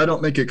 But I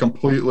don't think it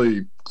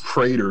completely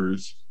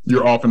craters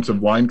your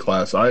offensive line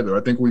class either.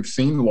 I think we've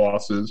seen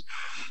losses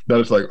that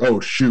it's like, oh,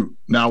 shoot,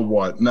 now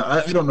what? Now,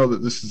 I don't know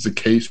that this is the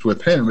case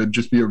with him. It'd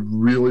just be a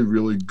really,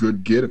 really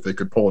good get if they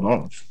could pull it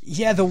off.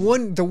 Yeah, the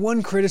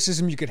one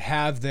criticism you could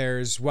have there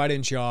is why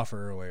didn't you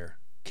offer earlier?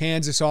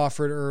 Kansas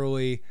offered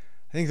early.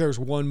 I think there was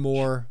one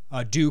more.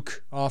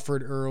 Duke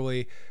offered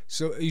early.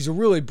 So he's a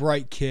really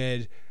bright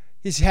kid.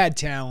 He's had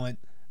talent.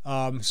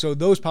 So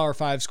those Power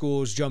 5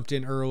 schools jumped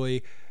in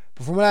early.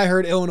 But from what I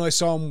heard, Illinois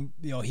saw him,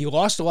 he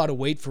lost a lot of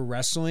weight for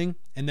wrestling,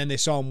 and then they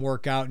saw him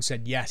work out and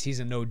said, yes, he's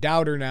a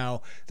no-doubter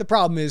now. The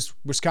problem is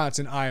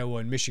Wisconsin, Iowa,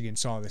 and Michigan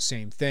saw the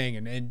same thing,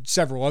 and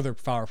several other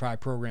Power 5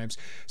 programs.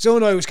 So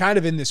Illinois was kind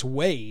of in this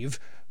wave,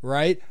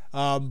 right?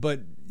 But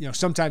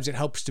sometimes it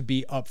helps to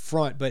be up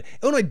front. But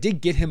Illinois did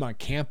get him on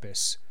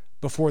campus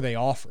before they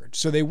offered.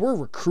 So they were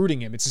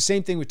recruiting him. It's the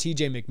same thing with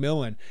TJ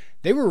McMillan.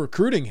 They were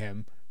recruiting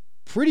him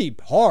pretty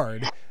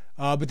hard,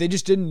 but they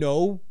just didn't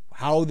know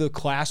how the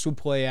class would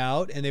play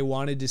out, and they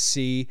wanted to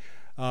see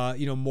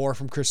more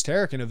from Chris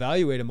Terek and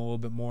evaluate him a little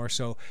bit more.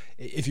 So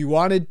if you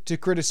wanted to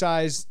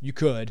criticize, you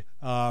could,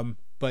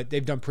 but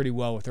they've done pretty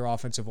well with their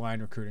offensive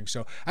line recruiting.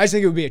 So I just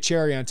think it would be a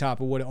cherry on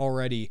top of what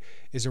already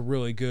is a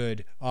really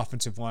good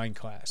offensive line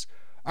class.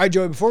 All right,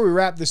 Joey, before we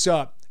wrap this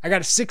up, I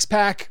got a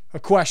 6-pack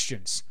of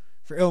questions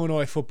for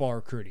Illinois football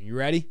recruiting. You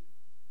ready?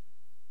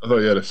 I thought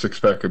you had a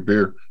 6-pack of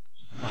beer.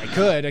 I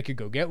could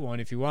go get one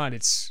if you want.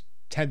 It's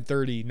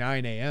 10:30,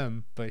 9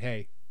 a.m., but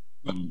hey.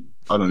 I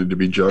don't need to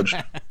be judged.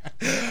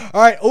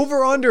 All right,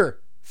 over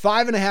under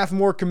 5.5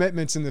 more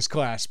commitments in this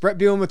class. Bret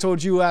Bielema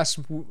told you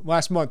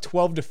last month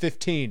 12 to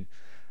 15.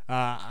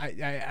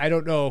 I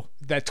don't know.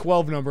 That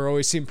 12 number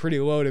always seemed pretty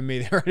low to me.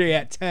 They're already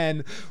at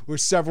 10 with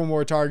several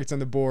more targets on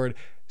the board.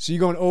 So you're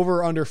going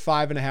over or under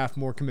 5.5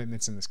 more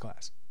commitments in this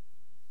class?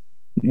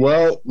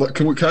 Well,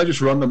 can I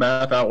just run the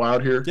math out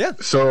loud here? Yeah.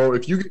 So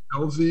if you get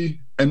Elzy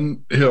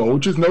and Hill,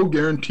 which is no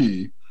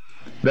guarantee,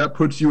 that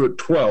puts you at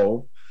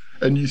 12,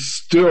 and you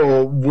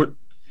still would.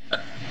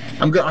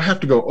 I have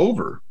to go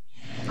over,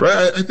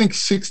 right? I think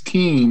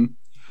 16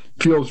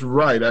 feels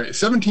right.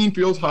 17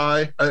 feels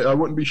high. I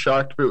wouldn't be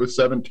shocked if it was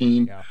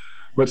 17,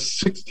 but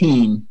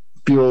 16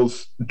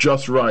 feels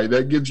just right.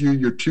 That gives you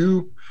your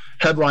two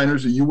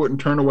headliners that you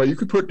wouldn't turn away. You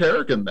could put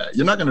Terek in that.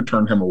 You're not going to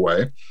turn him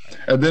away,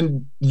 and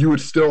then you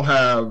would still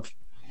have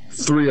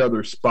 3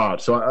 other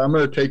spots. So I'm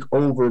going to take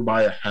over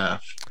by a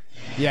half.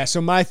 Yeah.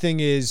 So my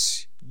thing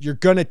is, you're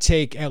going to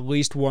take at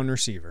least one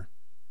receiver,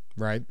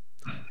 right?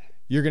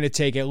 You're going to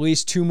take at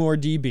least 2 more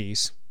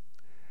DBs.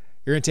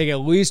 You're going to take at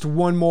least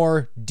one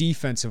more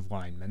defensive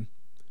lineman.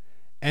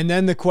 And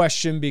then the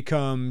question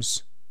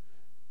becomes,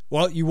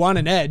 well, you want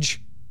an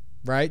edge,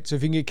 right? So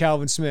if you can get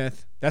Calvin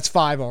Smith, that's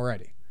 5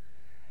 already.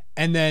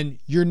 And then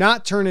you're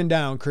not turning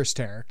down Chris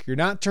Tarek. You're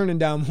not turning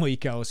down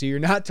Malik Elsie. You're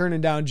not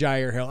turning down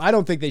Jair Hill. I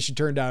don't think they should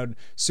turn down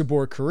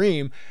Sabor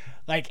Kareem.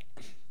 Like,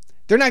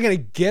 they're not going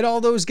to get all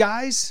those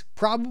guys,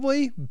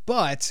 probably,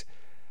 but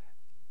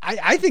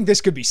I think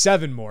this could be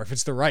 7 more if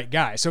it's the right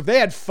guy. So if they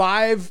had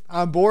 5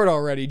 on board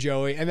already,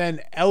 Joey, and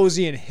then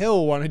Elsie and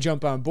Hill want to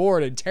jump on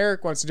board and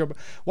Tarek wants to jump,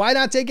 why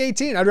not take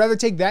 18? I'd rather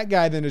take that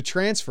guy than a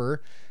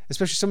transfer,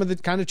 especially some of the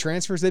kind of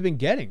transfers they've been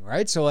getting,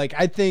 right? So, like,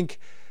 I think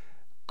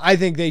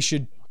they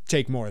should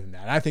take more than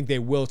that. I think they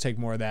will take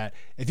more of that.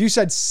 If you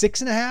said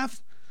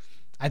 6.5,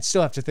 I'd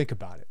still have to think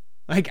about it.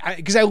 Like,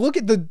 because I look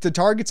at the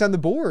targets on the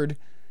board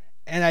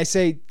and I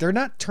say they're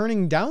not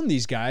turning down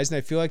these guys, and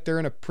I feel like they're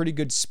in a pretty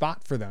good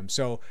spot for them.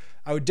 So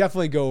I would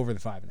definitely go over the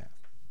 5.5.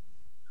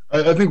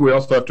 I think we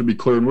also have to be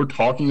clear, and we're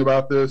talking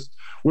about this.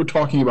 We're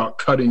talking about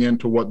cutting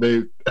into what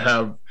they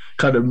have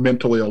kind of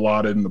mentally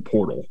allotted in the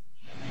portal.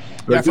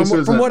 Like, yeah,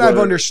 from what I've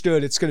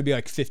understood, it's going to be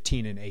like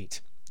 15 and 8,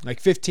 like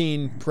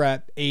 15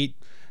 prep, 8.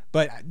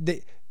 But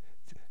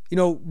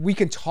we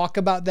can talk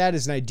about that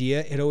as an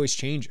idea. It always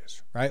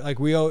changes, right? Like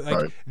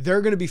right.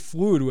 They're going to be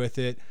fluid with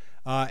it.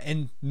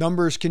 And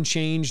numbers can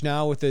change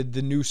now with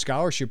the new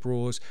scholarship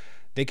rules.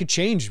 They could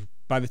change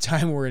by the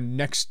time we're in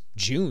next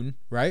June,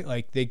 right?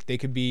 Like they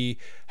could be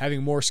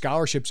having more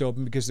scholarships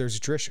open because there's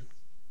attrition.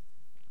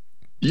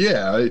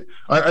 Yeah,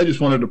 I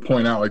just wanted to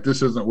point out, like,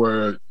 this isn't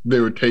where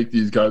they would take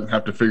these guys and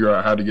have to figure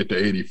out how to get to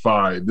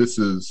 85. This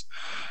is,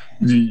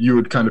 you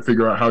would kind of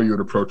figure out how you would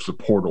approach the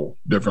portal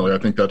differently. I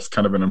think that's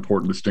kind of an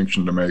important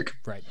distinction to make.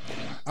 Right.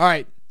 All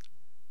right.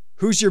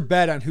 Who's your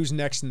bet on who's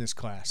next in this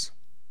class?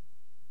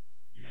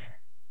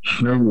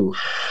 No.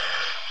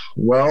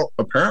 Well,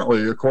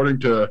 apparently, according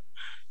to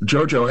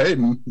JoJo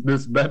Hayden,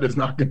 this bet is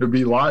not going to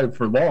be live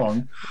for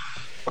long.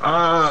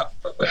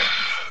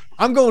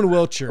 I'm going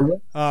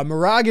Wilcher.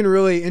 Moraghan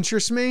really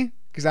interests me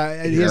because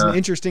he has an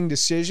interesting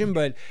decision,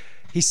 but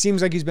he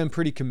seems like he's been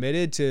pretty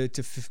committed to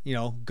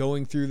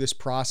going through this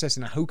process,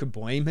 and who could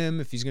blame him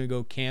if he's going to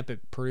go camp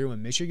at Purdue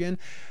and Michigan?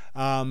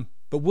 But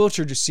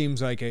Wilcher just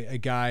seems like a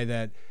guy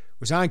that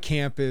was on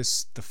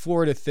campus, the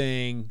Florida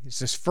thing. It's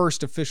his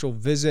first official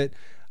visit.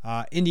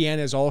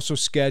 Indiana is also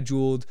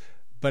scheduled,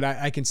 but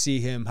I can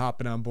see him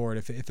hopping on board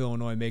if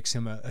Illinois makes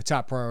him a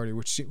top priority,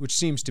 which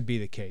seems to be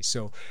the case.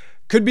 So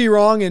could be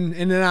wrong in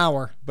an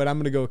hour, but I'm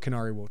going to go with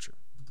Kanari Wilcher.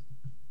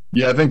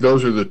 Yeah, I think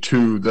those are the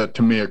two that,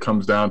 to me, it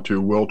comes down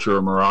to, Wilcher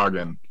or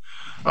Moraghan.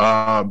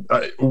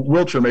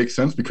 Wilcher makes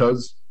sense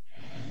because,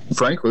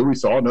 frankly, we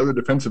saw another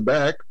defensive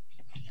back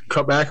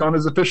cut back on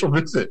his official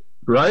visit,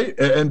 right?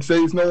 And say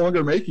he's no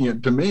longer making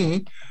it. To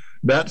me,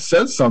 that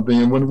says something.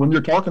 And when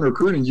you're talking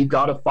recruiting, you've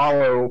got to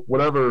follow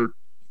whatever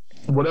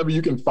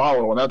you can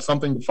follow, and that's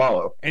something to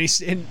follow. And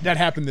that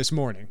happened this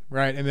morning,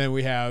 right? And then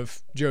we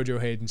have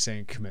JoJo Hayden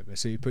saying commitment.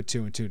 So you put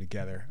 2 and 2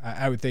 together.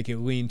 I would think it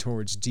leaned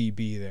towards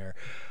DB there.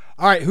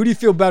 All right, who do you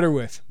feel better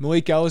with,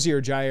 Malik Elsie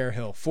or Jair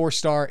Hill?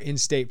 4-star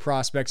in-state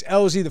prospects.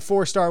 Elsie, the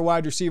 4-star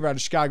wide receiver out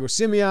of Chicago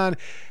Simeon,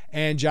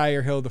 and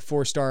Jair Hill, the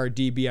 4-star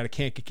DB out of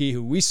Kankakee,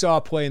 who we saw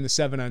play in the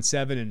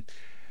 7-on-7, and it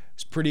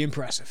was pretty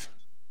impressive.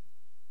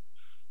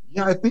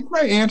 Yeah, I think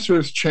my answer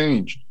has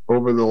changed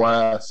over the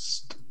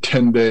last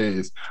 10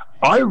 days.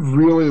 I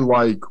really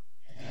like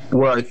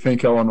where I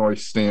think Illinois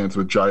stands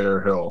with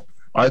Jair Hill.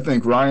 I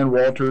think Ryan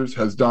Walters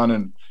has done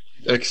an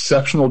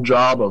exceptional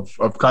job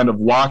of kind of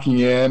locking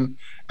in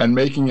and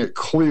making it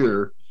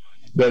clear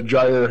that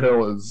Jair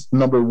Hill is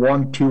number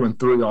 1, 2, and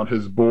 3 on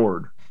his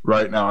board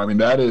right now. I mean,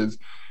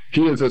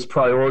 he is as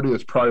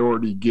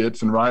priority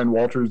gets, and Ryan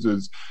Walters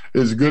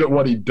is good at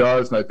what he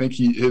does, and I think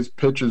his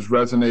pitch is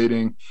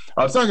resonating.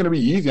 It's not going to be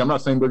easy. I'm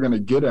not saying they're going to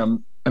get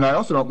him, and I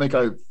also don't think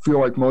I feel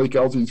like Malik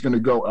Elsie is going to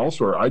go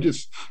elsewhere. I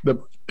just the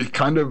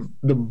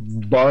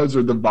buzz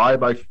or the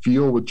vibe I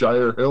feel with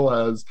Jair Hill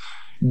has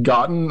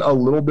gotten a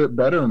little bit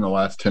better in the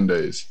last 10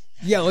 days.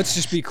 Yeah, let's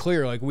just be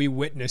clear. Like, we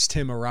witnessed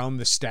him around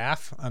the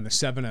staff on the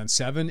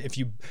 7-on-7.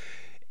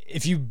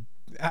 If you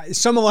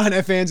some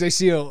Illini fans, they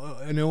see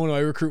an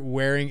Illinois recruit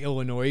wearing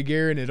Illinois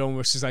gear, and it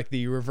almost is like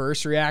the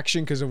reverse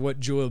reaction because of what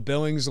Julia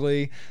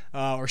Billingsley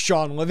or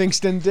Sean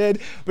Livingston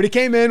did. But he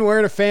came in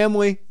wearing a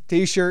family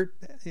T-shirt,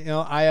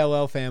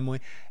 ILL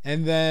family,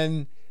 and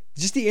then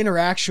just the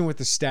interaction with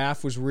the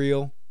staff was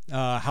real.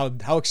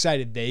 How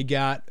excited they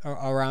got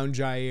around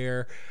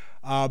Jair.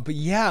 But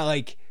yeah,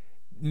 like,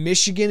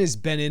 Michigan has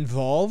been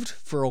involved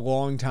for a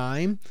long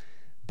time,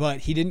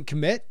 but he didn't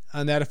commit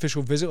on that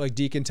official visit like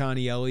Deacon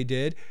Tanielli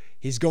did.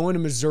 He's going to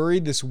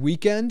Missouri this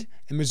weekend,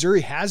 and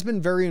Missouri has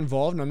been very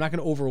involved, and I'm not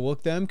going to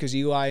overlook them because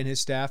Eli and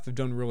his staff have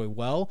done really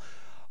well.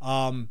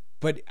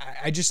 But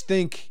I just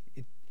think,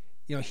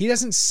 he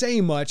doesn't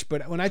say much,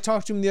 but when I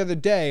talked to him the other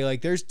day,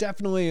 like, there's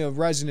definitely a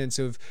resonance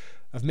of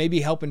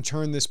maybe helping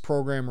turn this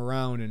program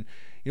around. And,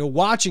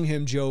 watching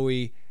him,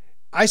 Joey,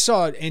 I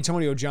saw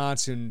Antonio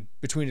Johnson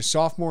between his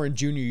sophomore and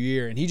junior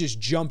year, and he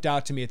just jumped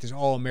out to me at this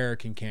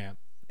All-American camp.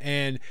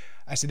 And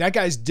I said, that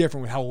guy's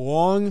different with how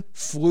long,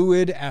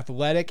 fluid,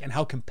 athletic, and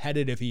how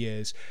competitive he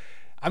is.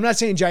 I'm not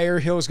saying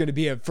Jair Hill is going to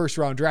be a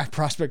first-round draft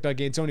prospect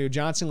like Antonio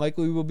Johnson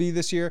likely will be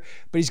this year,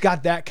 but he's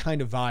got that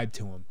kind of vibe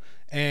to him.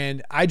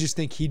 And I just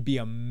think he'd be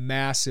a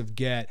massive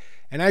get.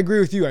 And I agree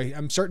with you.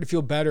 I'm starting to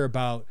feel better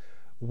about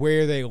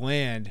where they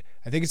land.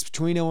 I think it's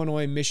between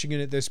Illinois and Michigan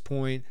at this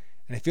point,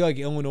 and I feel like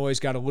Illinois has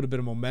got a little bit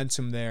of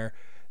momentum there.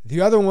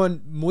 The other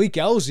one, Malik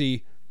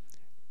Elzy,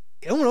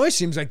 Illinois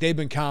seems like they've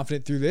been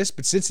confident through this,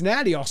 but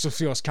Cincinnati also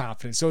feels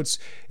confident. So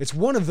it's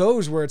one of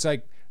those where it's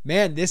like,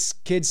 man, this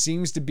kid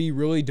seems to be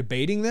really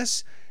debating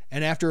this.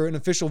 And after an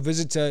official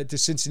visit to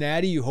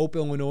Cincinnati, you hope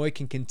Illinois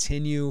can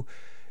continue,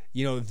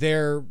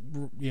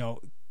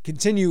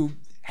 continue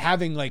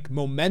having like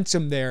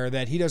momentum there,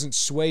 that he doesn't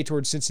sway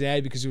towards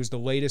Cincinnati because it was the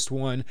latest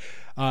one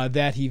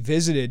that he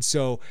visited.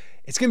 So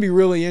it's going to be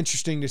really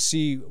interesting to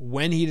see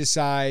when he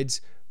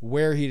decides,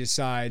 where he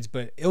decides.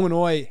 But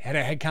Illinois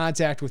had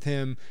contact with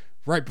him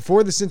right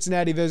before the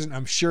Cincinnati visit.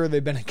 I'm sure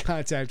they've been in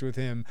contact with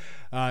him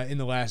in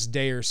the last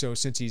day or so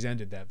since he's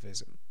ended that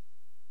visit.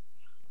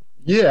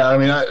 Yeah, I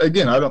mean,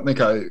 I don't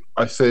think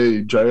I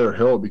say Jair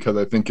Hill because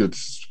I think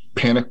it's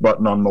panic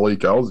button on Malik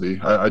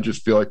Elzy. I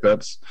just feel like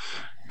that's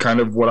kind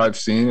of what I've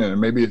seen, and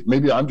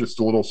maybe I'm just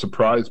a little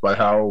surprised by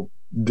how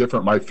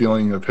different my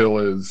feeling of Hill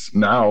is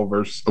now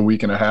versus a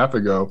week and a half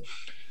ago.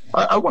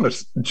 I want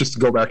to just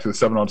go back to the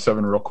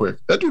 7-on-7 real quick.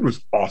 That dude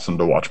was awesome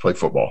to watch play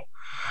football.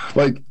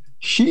 Like,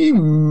 he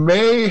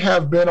may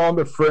have been on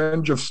the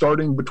fringe of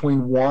starting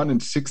between 1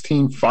 and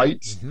 16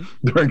 fights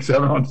during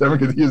 7-on-7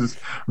 because he is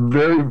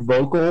very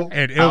vocal.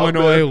 And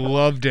Illinois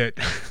loved it.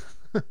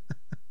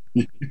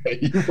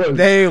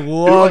 They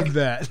loved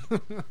that.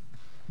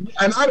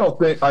 And I don't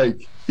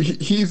think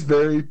he's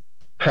very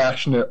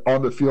passionate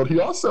on the field. He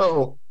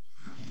also,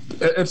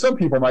 and some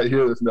people might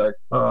hear this and be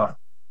like,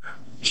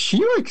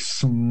 he like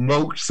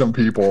smoked some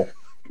people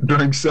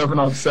during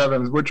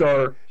 7-on-7s, which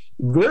are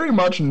very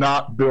much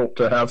not built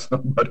to have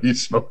somebody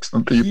smoke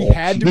some people.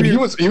 He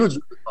was really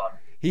fun.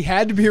 He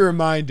had to be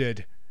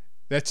reminded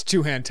that's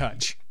two-hand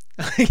touch.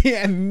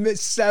 And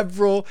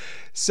several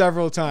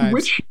times.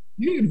 Which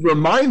he'd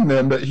remind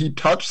them that he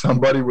touched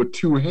somebody with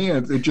two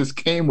hands. It just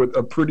came with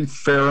a pretty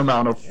fair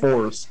amount of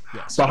force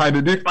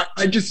behind it.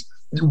 I just,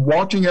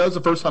 watching him, was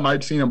the first time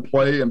I'd seen him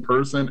play in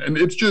person, and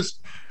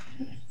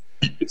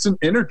it's an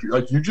energy.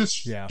 Like, you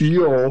just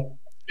feel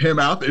him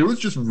out there. It was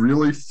just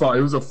really fun.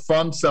 It was a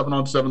fun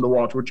 7-on-7 to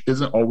watch, which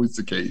isn't always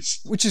the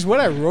case. Which is what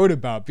I wrote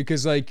about,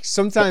 because like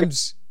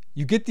sometimes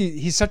you get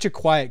he's such a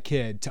quiet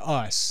kid to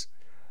us,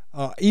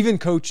 even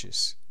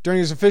coaches. During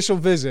his official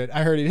visit,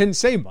 I heard he didn't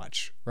say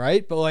much,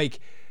 right? But like,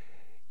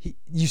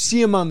 you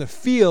see him on the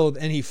field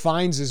and he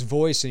finds his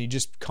voice and he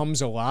just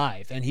comes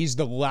alive, and he's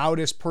the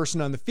loudest person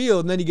on the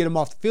field. And then you get him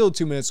off the field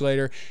 2 minutes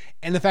later,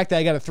 and the fact that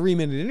I got a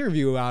 3-minute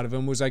interview out of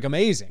him was like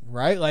amazing,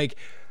 right? Like,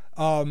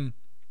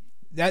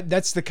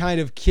 that's the kind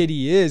of kid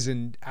he is,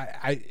 and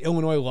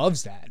Illinois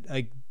loves that.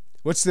 Like,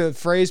 what's the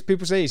phrase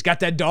people say? He's got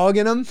that dog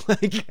in him.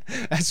 Like,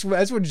 that's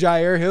what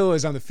Jair Hill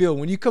is on the field.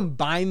 When you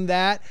combine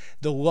that,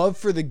 the love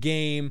for the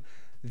game,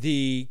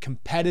 the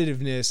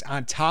competitiveness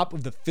on top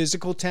of the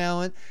physical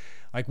talent.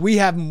 Like, we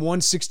have him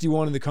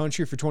 161 in the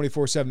country for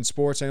 24/7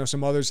 Sports. I know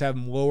some others have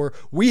him lower.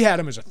 We had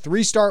him as a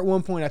 3-star at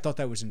one point. I thought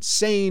that was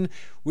insane.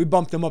 We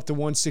bumped him up to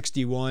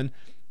 161.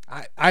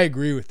 I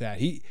agree with that.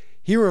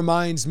 He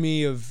reminds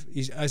me of,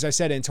 as I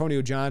said,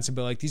 Antonio Johnson,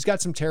 but like, he's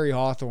got some Terry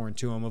Hawthorne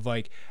to him of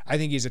like, I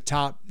think he's a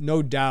top,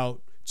 no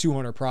doubt,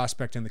 200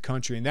 prospect in the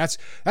country. And that's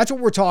what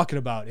we're talking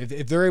about.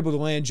 If they're able to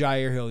land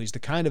Jair Hill, he's the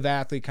kind of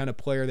athlete, kind of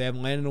player they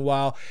haven't landed in a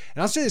while.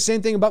 And I'll say the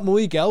same thing about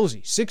Malik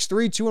Elzy,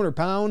 6'3", 200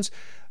 pounds.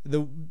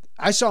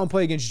 I saw him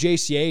play against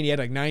JCA, and he had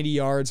like 90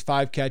 yards,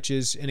 5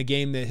 catches in a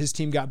game that his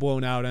team got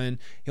blown out in.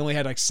 He only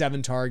had like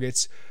 7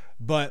 targets.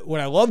 But what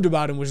I loved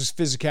about him was his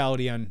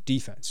physicality on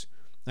defense.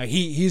 Like,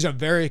 he's a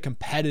very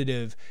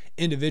competitive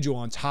individual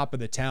on top of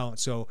the talent.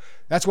 So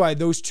that's why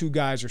those two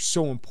guys are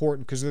so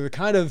important, because they're the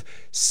kind of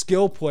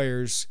skill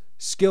players,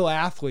 skill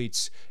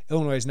athletes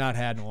Illinois has not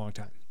had in a long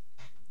time.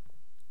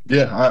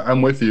 Yeah,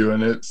 I'm with you.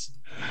 And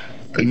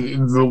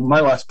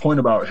my last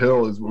point about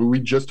Hill is we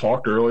just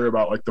talked earlier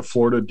about like the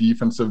Florida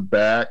defensive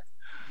back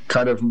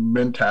kind of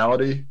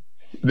mentality.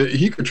 That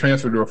he could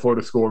transfer to a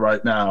Florida school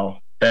right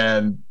now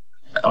and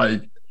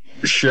like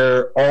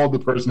share all the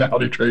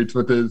personality traits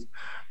with his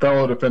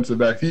fellow defensive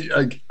back.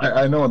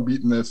 I know I'm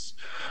beating this,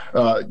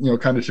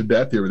 kind of to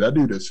death here, but that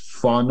dude is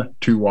fun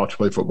to watch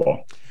play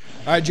football.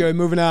 All right, Joey,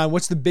 moving on.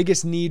 What's the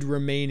biggest need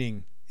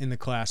remaining in the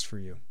class for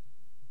you?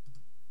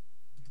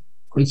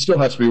 It still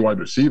has to be wide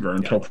receiver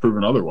until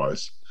proven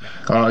otherwise.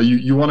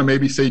 You want to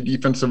maybe say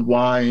defensive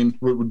line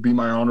would be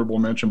my honorable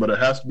mention, but it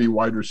has to be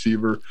wide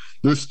receiver.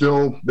 There's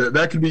still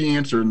that could be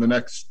answered in the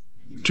next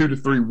 2 to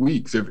 3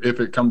 weeks if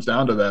it comes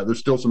down to that. There's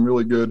still some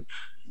really good.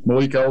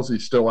 Malik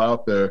Elzy's still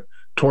out there.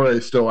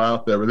 Torrey's still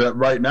out there. But that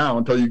right now,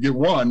 until you get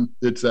one,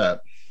 it's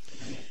that.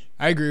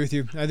 I agree with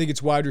you. I think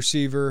it's wide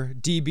receiver.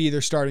 DB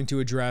they're starting to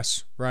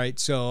address, right?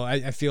 So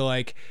I feel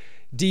like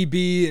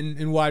DB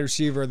and wide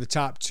receiver are the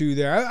top two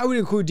there. I would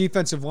include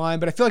defensive line,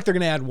 but I feel like they're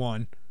going to add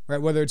one,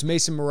 right? Whether it's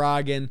Mason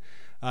Morgan,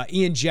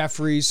 Ian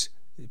Jeffries,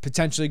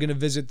 potentially going to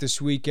visit this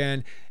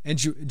weekend, and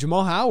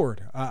Jamal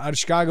Howard out of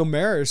Chicago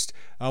Marist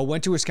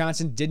went to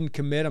Wisconsin, didn't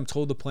commit. I'm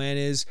told the plan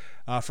is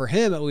for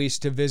him at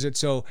least to visit.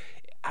 So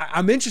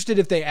I'm interested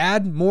if they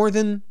add more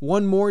than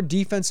one more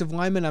defensive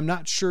lineman. I'm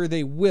not sure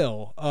they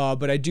will,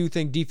 but I do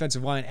think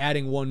defensive line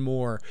adding one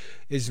more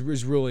is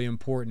really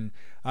important.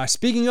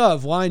 Speaking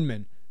of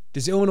linemen,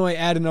 does Illinois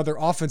add another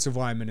offensive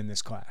lineman in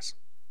this class?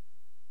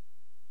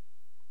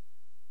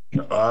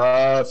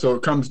 So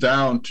it comes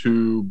down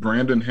to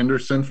Brandon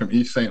Henderson from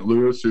East St.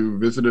 Louis, who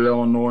visited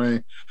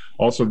Illinois,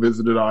 also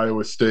visited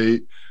Iowa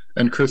State,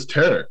 and Chris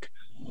Tarrick.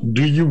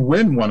 Do you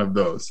win one of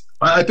those?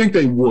 I think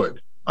they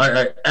would.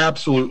 I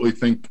absolutely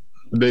think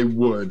they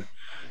would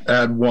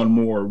add one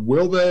more.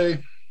 Will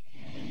they?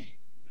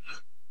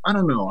 I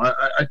don't know.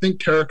 I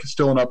think Tarrick is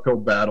still an uphill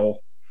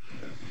battle.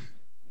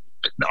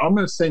 I'm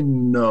going to say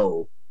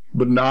no,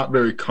 but not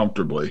very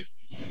comfortably.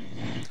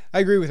 I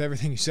agree with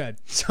everything you said.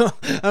 So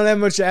I don't have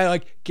much to add.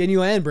 Like, can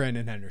you land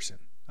Brandon Henderson?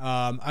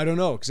 I don't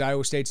know, because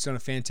Iowa State's done a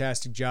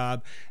fantastic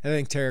job. I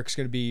think Tarrick's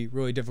going to be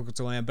really difficult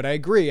to land, but I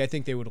agree. I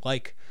think they would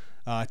like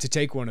to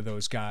take one of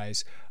those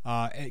guys,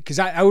 because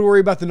I would worry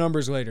about the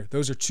numbers later.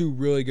 Those are two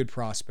really good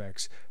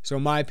prospects. So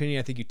in my opinion,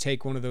 I think you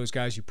take one of those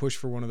guys, you push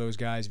for one of those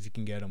guys if you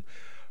can get them.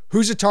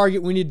 Who's a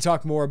target we need to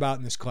talk more about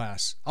in this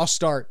class? I'll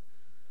start.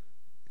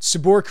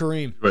 Sabor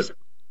Kareem.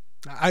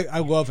 I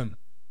love him.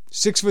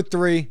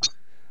 6'3",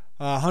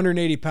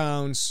 180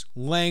 pounds,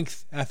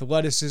 length,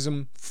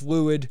 athleticism,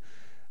 fluid.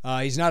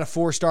 He's not a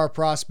 4-star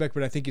prospect,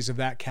 but I think he's of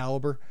that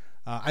caliber.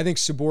 I think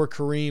Sabor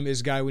Kareem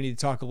is a guy we need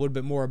to talk a little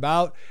bit more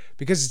about,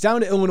 because it's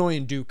down to Illinois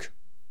and Duke.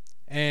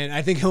 And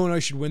I think Illinois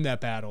should win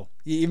that battle.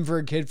 Even for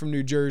a kid from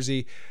New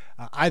Jersey,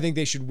 I think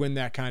they should win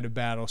that kind of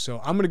battle. So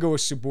I'm going to go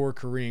with Sabor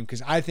Kareem,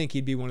 because I think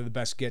he'd be one of the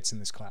best gets in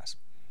this class.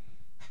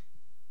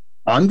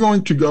 I'm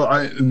going to go,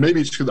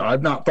 maybe it's because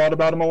I've not thought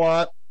about him a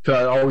lot,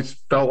 because I always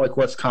felt like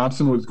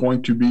Wisconsin was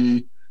going to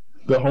be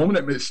the home,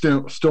 and it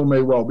still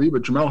may well be,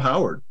 but Jamal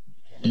Howard,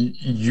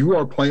 you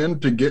are planning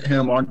to get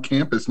him on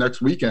campus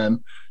next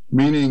weekend,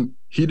 meaning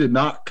he did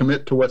not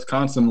commit to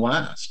Wisconsin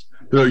last.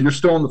 So you're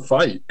still in the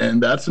fight,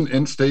 and that's an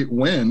in-state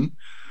win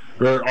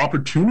or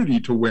opportunity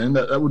to win.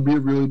 That would be a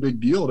really big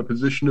deal at a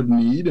position of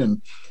need,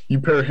 and you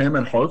pair him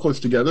and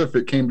Harkless together if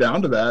it came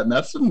down to that, and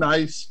that's a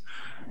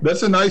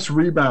nice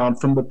rebound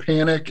from the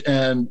panic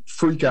and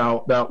freak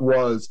out that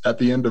was at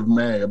the end of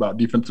May about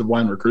defensive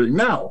line recruiting.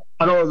 Now,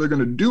 I don't know if they're going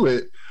to do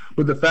it,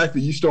 but the fact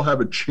that you still have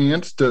a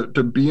chance to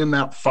be in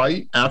that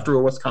fight after a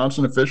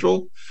Wisconsin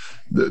official,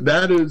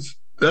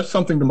 that's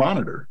something to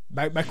monitor.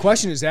 My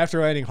question is,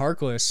 after adding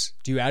Harkless,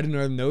 do you add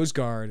another nose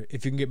guard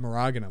if you can get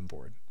Morgan on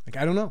board? Like,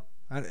 I don't know.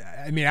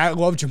 I mean, I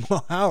love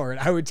Jamal Howard.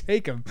 I would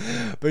take him.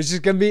 But it's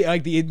just going to be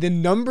like the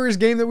numbers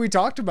game that we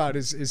talked about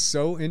is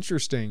so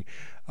interesting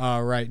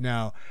right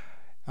now.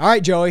 All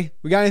right, Joey,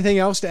 we got anything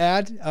else to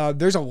add?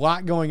 There's a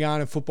lot going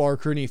on in football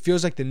recruiting. It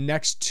feels like the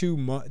next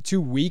 2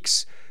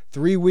 weeks,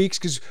 3 weeks,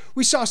 because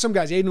we saw some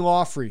guys. Aiden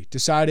Lawfrey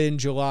decided in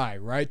July,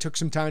 right? Took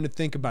some time to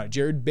think about it.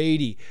 Jared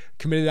Beatty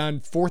committed on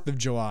 4th of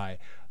July.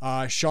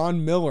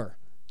 Sean Miller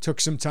took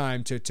some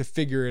time to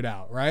figure it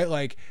out, right?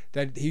 Like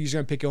that he's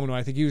going to pick Illinois.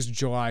 I think he was a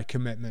July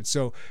commitment.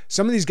 So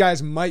some of these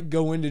guys might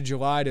go into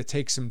July to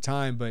take some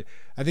time, but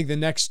I think the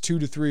next 2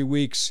 to 3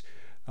 weeks,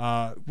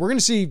 we're going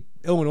to see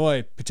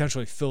Illinois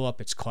potentially fill up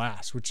its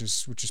class, which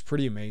is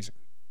pretty amazing.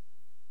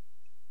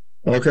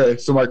 Okay,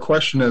 so my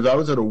question is, I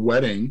was at a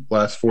wedding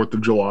last 4th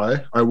of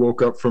July. I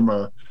woke up from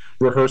a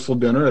rehearsal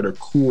dinner at a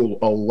cool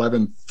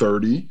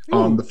 11:30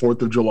 on the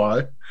 4th of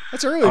July.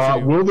 That's early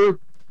for you.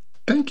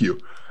 Thank you.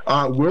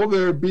 Will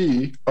there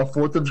be will a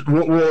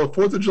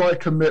 4th of July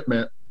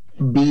commitment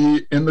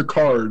be in the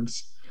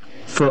cards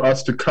for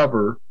us to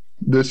cover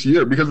this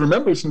year? Because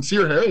remember,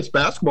 Sincere Harris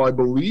basketball, I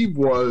believe,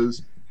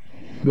 was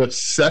the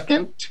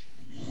 2nd,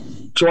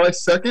 July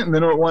 2nd, and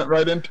then it went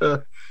right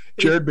into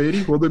Jared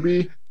Beatty. Will there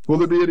be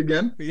it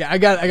again? Yeah, I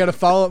got a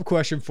follow-up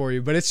question for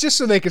you, but it's just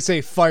so they can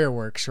say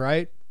fireworks,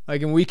 right?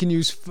 Like, and we can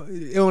use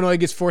Illinois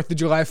gets 4th of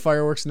July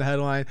fireworks in the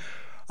headline.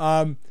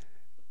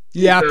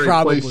 Yeah,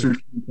 probably.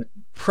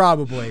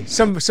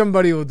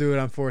 Somebody will do it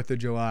on 4th of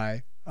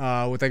July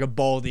with like a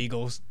bald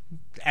Eagles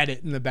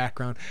edit in the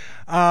background.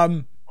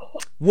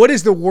 What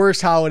is the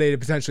worst holiday to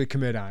potentially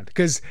commit on?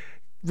 Because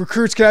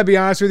recruits, can I be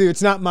honest with you?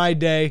 It's not my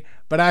day,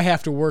 but I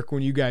have to work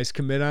when you guys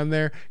commit on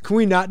there. Can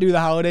we not do the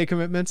holiday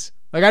commitments?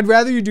 Like, I'd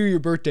rather you do your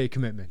birthday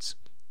commitments.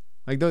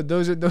 Like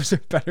those are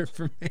better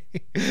for me.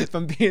 If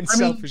I'm being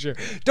selfish here,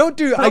 don't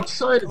do like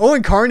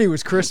Owen Carney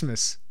was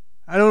Christmas.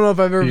 I don't know if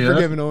I've ever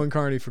forgiven Owen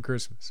Carney for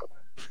Christmas.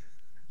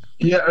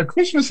 Yeah,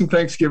 Christmas and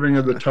Thanksgiving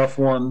are the tough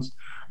ones.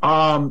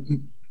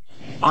 I'm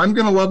going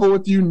to level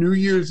with you. New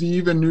Year's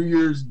Eve and New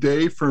Year's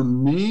Day for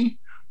me.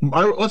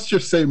 Let's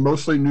just say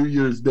mostly New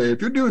Year's Day. If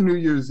you're doing New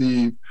Year's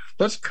Eve,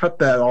 let's cut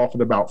that off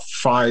at about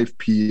 5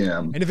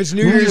 p.m. And if it's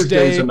New Year's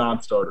Day, is a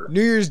non-starter.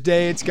 New Year's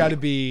Day, it's got to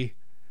be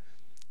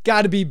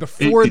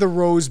before the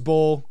Rose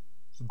Bowl,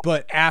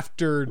 but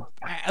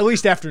at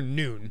least after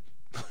noon.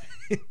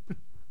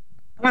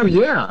 Oh,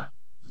 yeah.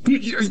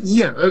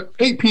 Yeah.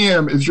 8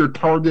 p.m. is your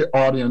target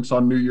audience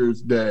on New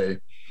Year's Day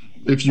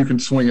if you can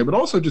swing it, but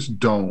also just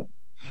don't.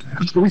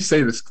 We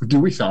say this. Do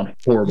we sound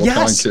horrible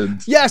telling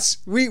kids? Yes.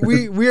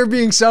 We are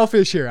being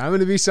selfish here. I'm going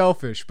to be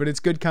selfish, but it's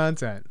good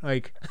content.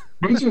 Like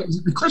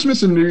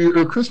Christmas and New Year,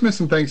 or Christmas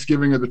and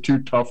Thanksgiving are the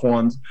two tough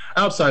ones.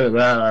 Outside of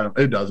that,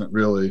 it doesn't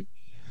really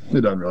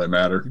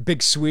matter.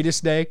 Big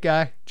Sweetest Day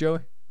guy, Joey?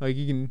 Like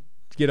you can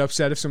get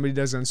upset if somebody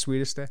does on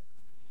Sweetest Day?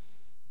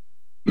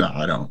 No,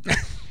 I don't.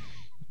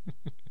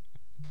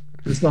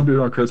 Just don't do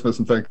it on Christmas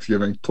and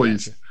Thanksgiving,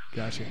 please.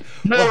 Gotcha.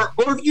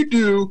 Or if you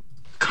do,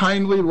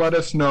 kindly let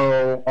us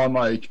know on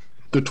like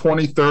the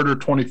 23rd or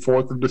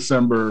 24th of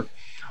December,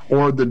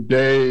 or the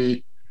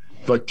day,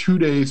 like 2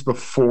 days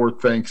before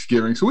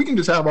Thanksgiving, so we can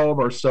just have all of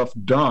our stuff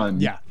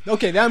done. Yeah.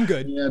 Okay, I'm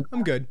good.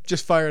 I'm good.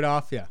 Just fire it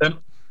off. Yeah.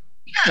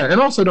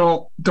 And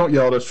also don't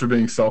yell at us for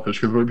being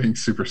selfish, because we're being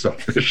super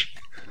selfish.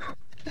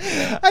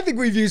 I think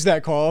we've used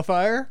that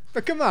qualifier,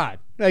 but come on.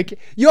 Like,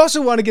 you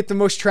also want to get the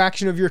most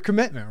traction of your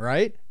commitment,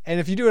 right? And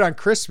if you do it on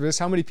Christmas,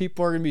 how many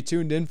people are going to be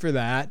tuned in for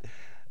that?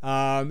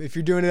 If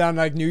you're doing it on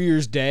like New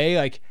Year's Day,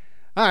 like,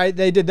 all right,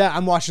 they did that.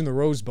 I'm watching the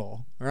Rose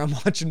Bowl, or I'm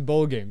watching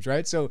bowl games,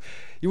 right? So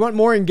you want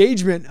more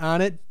engagement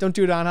on it. Don't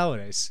do it on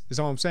holidays, is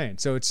all I'm saying.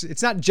 So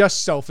it's not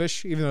just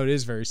selfish, even though it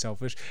is very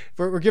selfish.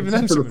 We're giving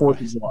them some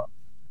advice.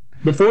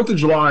 The 4th of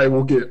July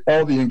will get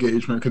all the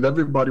engagement because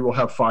everybody will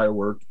have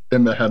firework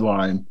in the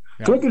headline.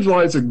 Yeah. 4th of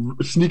July is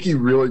a sneaky,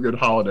 really good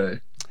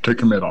holiday to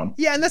commit on.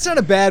 Yeah, and that's not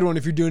a bad one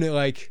if you're doing it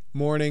like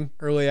morning,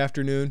 early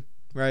afternoon,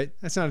 right?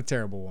 That's not a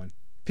terrible one.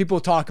 People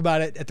talk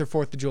about it at their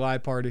 4th of July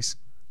parties.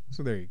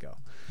 So there you go.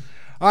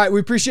 All right, we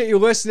appreciate you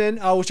listening.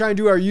 We'll try and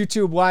do our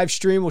YouTube live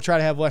stream. We'll try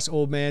to have less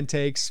old man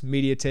takes,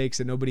 media takes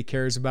that nobody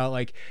cares about.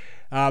 Like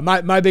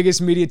my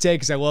biggest media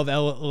take is I love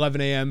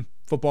 11 a.m.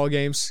 football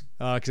games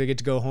because I get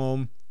to go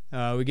home.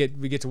 We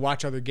get to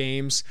watch other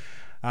games.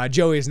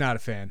 Joey is not a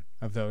fan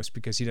of those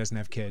because he doesn't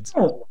have kids.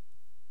 Oh,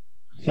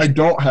 I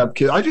don't have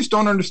kids. I just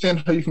don't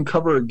understand how you can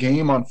cover a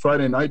game on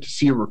Friday night to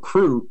see a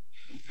recruit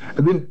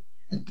and then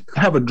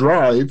have a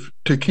drive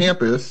to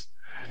campus,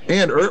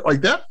 and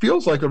like that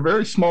feels like a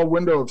very small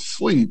window of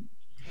sleep.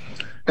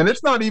 And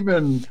it's not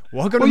even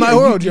welcome to my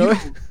world, Joey.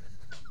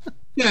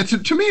 Yeah,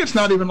 to me, it's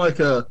not even like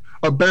a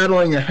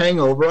battling a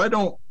hangover. I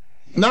don't.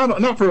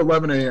 Not for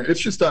 11 a.m. It's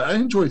just I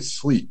enjoy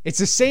sleep. It's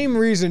the same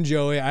reason,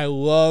 Joey, I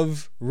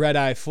love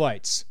red-eye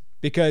flights,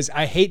 because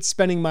I hate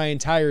spending my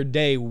entire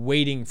day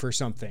waiting for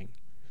something,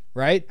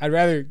 right? I'd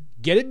rather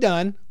get it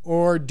done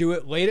or do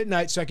it late at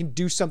night so I can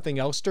do something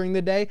else during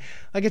the day.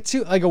 Like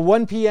a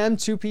 1 p.m.,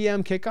 2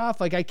 p.m.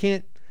 kickoff, like I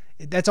can't,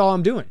 that's all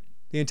I'm doing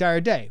the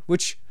entire day,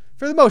 which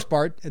for the most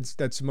part,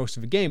 that's most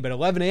of a game. But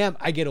 11 a.m.,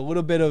 I get a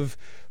little bit of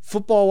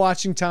football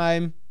watching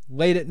time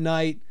late at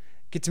night,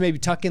 get to maybe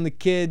tuck in the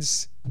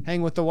kids,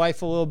 hang with the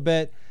wife a little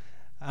bit.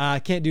 I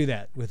can't do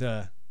that with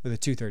a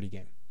 2:30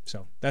 game.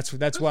 So that's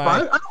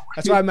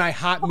why my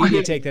hot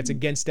media take that's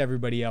against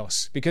everybody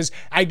else, because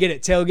I get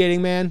it. Tailgating,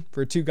 man,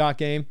 for a 2 o'clock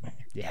game.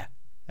 Yeah,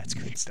 that's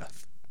good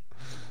stuff.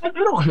 I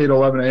don't hate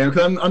 11 a.m.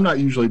 because I'm not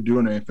usually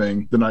doing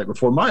anything the night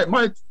before.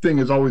 My thing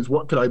is always,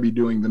 what could I be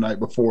doing the night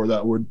before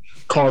that would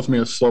cause me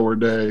a slower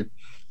day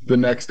the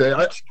next day?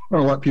 I just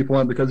want to let people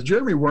in, because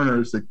Jeremy Werner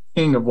is the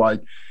king of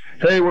like,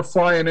 hey, we're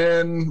flying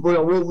in.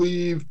 We'll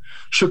leave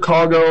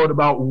Chicago at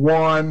about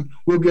 1.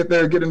 We'll get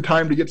there, get in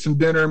time to get some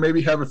dinner,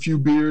 maybe have a few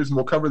beers, and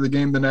we'll cover the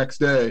game the next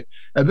day.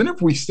 And then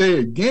if we stay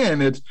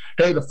again, it's,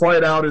 hey, the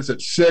flight out is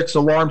at 6,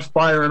 alarms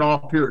firing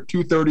off here at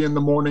 2:30 in the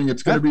morning.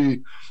 It's going to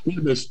be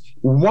this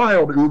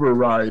wild Uber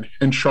ride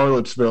in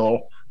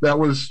Charlottesville that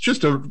was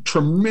just a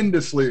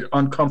tremendously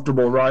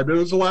uncomfortable ride. It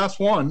was the last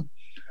one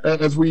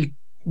as we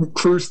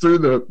cruised through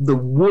the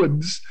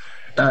woods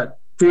at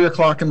 3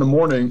 o'clock in the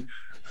morning.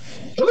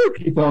 Other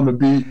people on the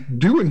beat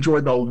do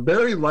enjoy the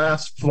very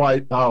last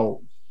flight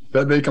out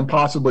that they can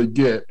possibly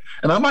get.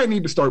 And I might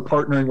need to start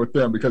partnering with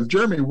them, because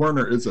Jeremy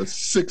Werner is a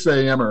 6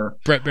 a.m.er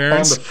Brett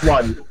Barons on the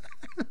flight.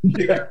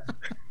 Yeah.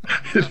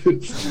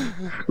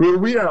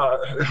 We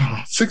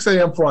 6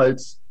 a.m.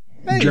 flights,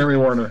 hey, Jeremy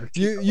Werner.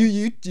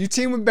 You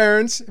team with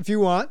Barons if you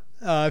want.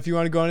 If you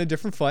want to go on a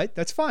different flight,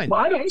 that's fine. Well,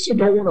 I also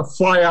don't want to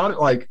fly out at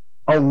like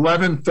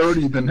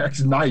 11:30 the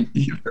next night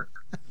either.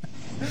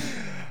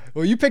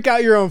 Well, you pick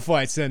out your own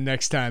flights then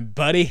next time,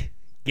 buddy.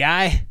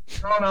 Guy.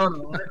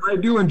 No. I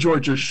do enjoy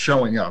just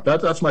showing up.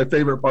 That's my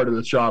favorite part of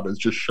this job, is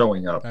just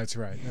showing up. That's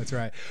right.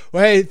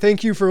 Well, hey,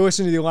 thank you for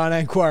listening to the Illini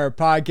Inquirer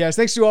podcast.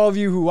 Thanks to all of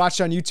you who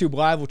watched on YouTube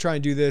Live. We'll try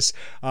and do this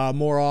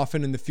more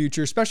often in the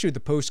future, especially with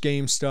the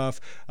post-game stuff,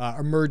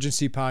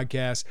 emergency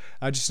podcasts.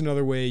 Just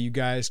another way you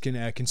guys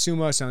can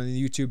consume us on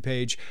the YouTube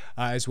page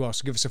as well.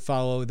 So give us a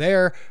follow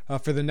there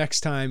for the next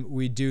time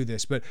we do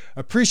this. But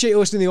appreciate you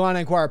listening to the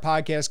Illini Inquirer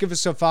podcast. Give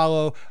us a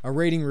follow, a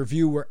rating,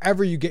 review,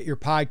 wherever you get your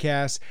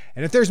podcasts.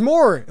 And if there's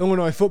more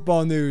Illinois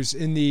football news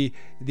in the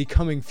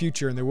coming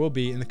future, and there will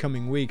be in the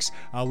coming weeks.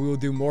 We will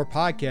do more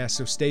podcasts,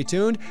 so stay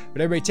tuned.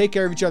 But everybody, take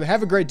care of each other.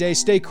 Have a great day.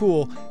 Stay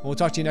cool, and we'll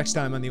talk to you next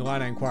time on the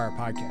Illini Inquirer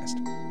podcast.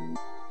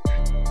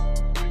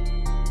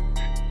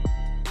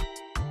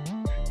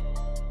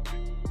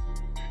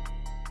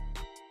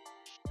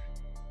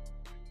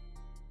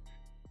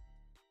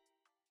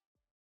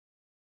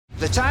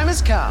 The time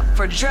has come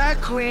for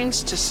drag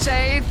queens to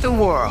save the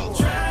world.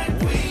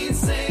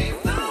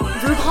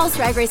 RuPaul's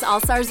Drag Race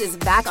All-Stars is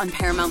back on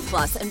Paramount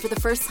Plus, and for the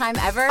first time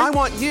ever, I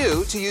want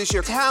you to use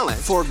your talent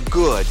for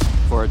good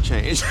for a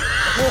change. 8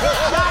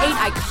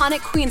 iconic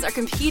queens are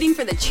competing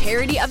for the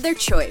charity of their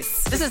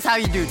choice. This is how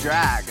you do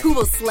drag. Who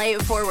will slay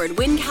it forward,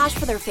 win cash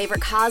for their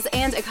favorite cause,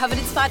 and a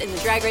coveted spot in the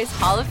Drag Race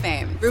Hall of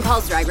Fame.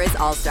 RuPaul's Drag Race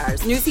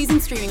All-Stars. New season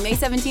streaming May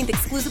 17th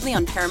exclusively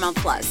on Paramount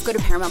Plus. Go to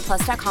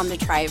ParamountPlus.com to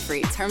try it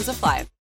free. Terms apply.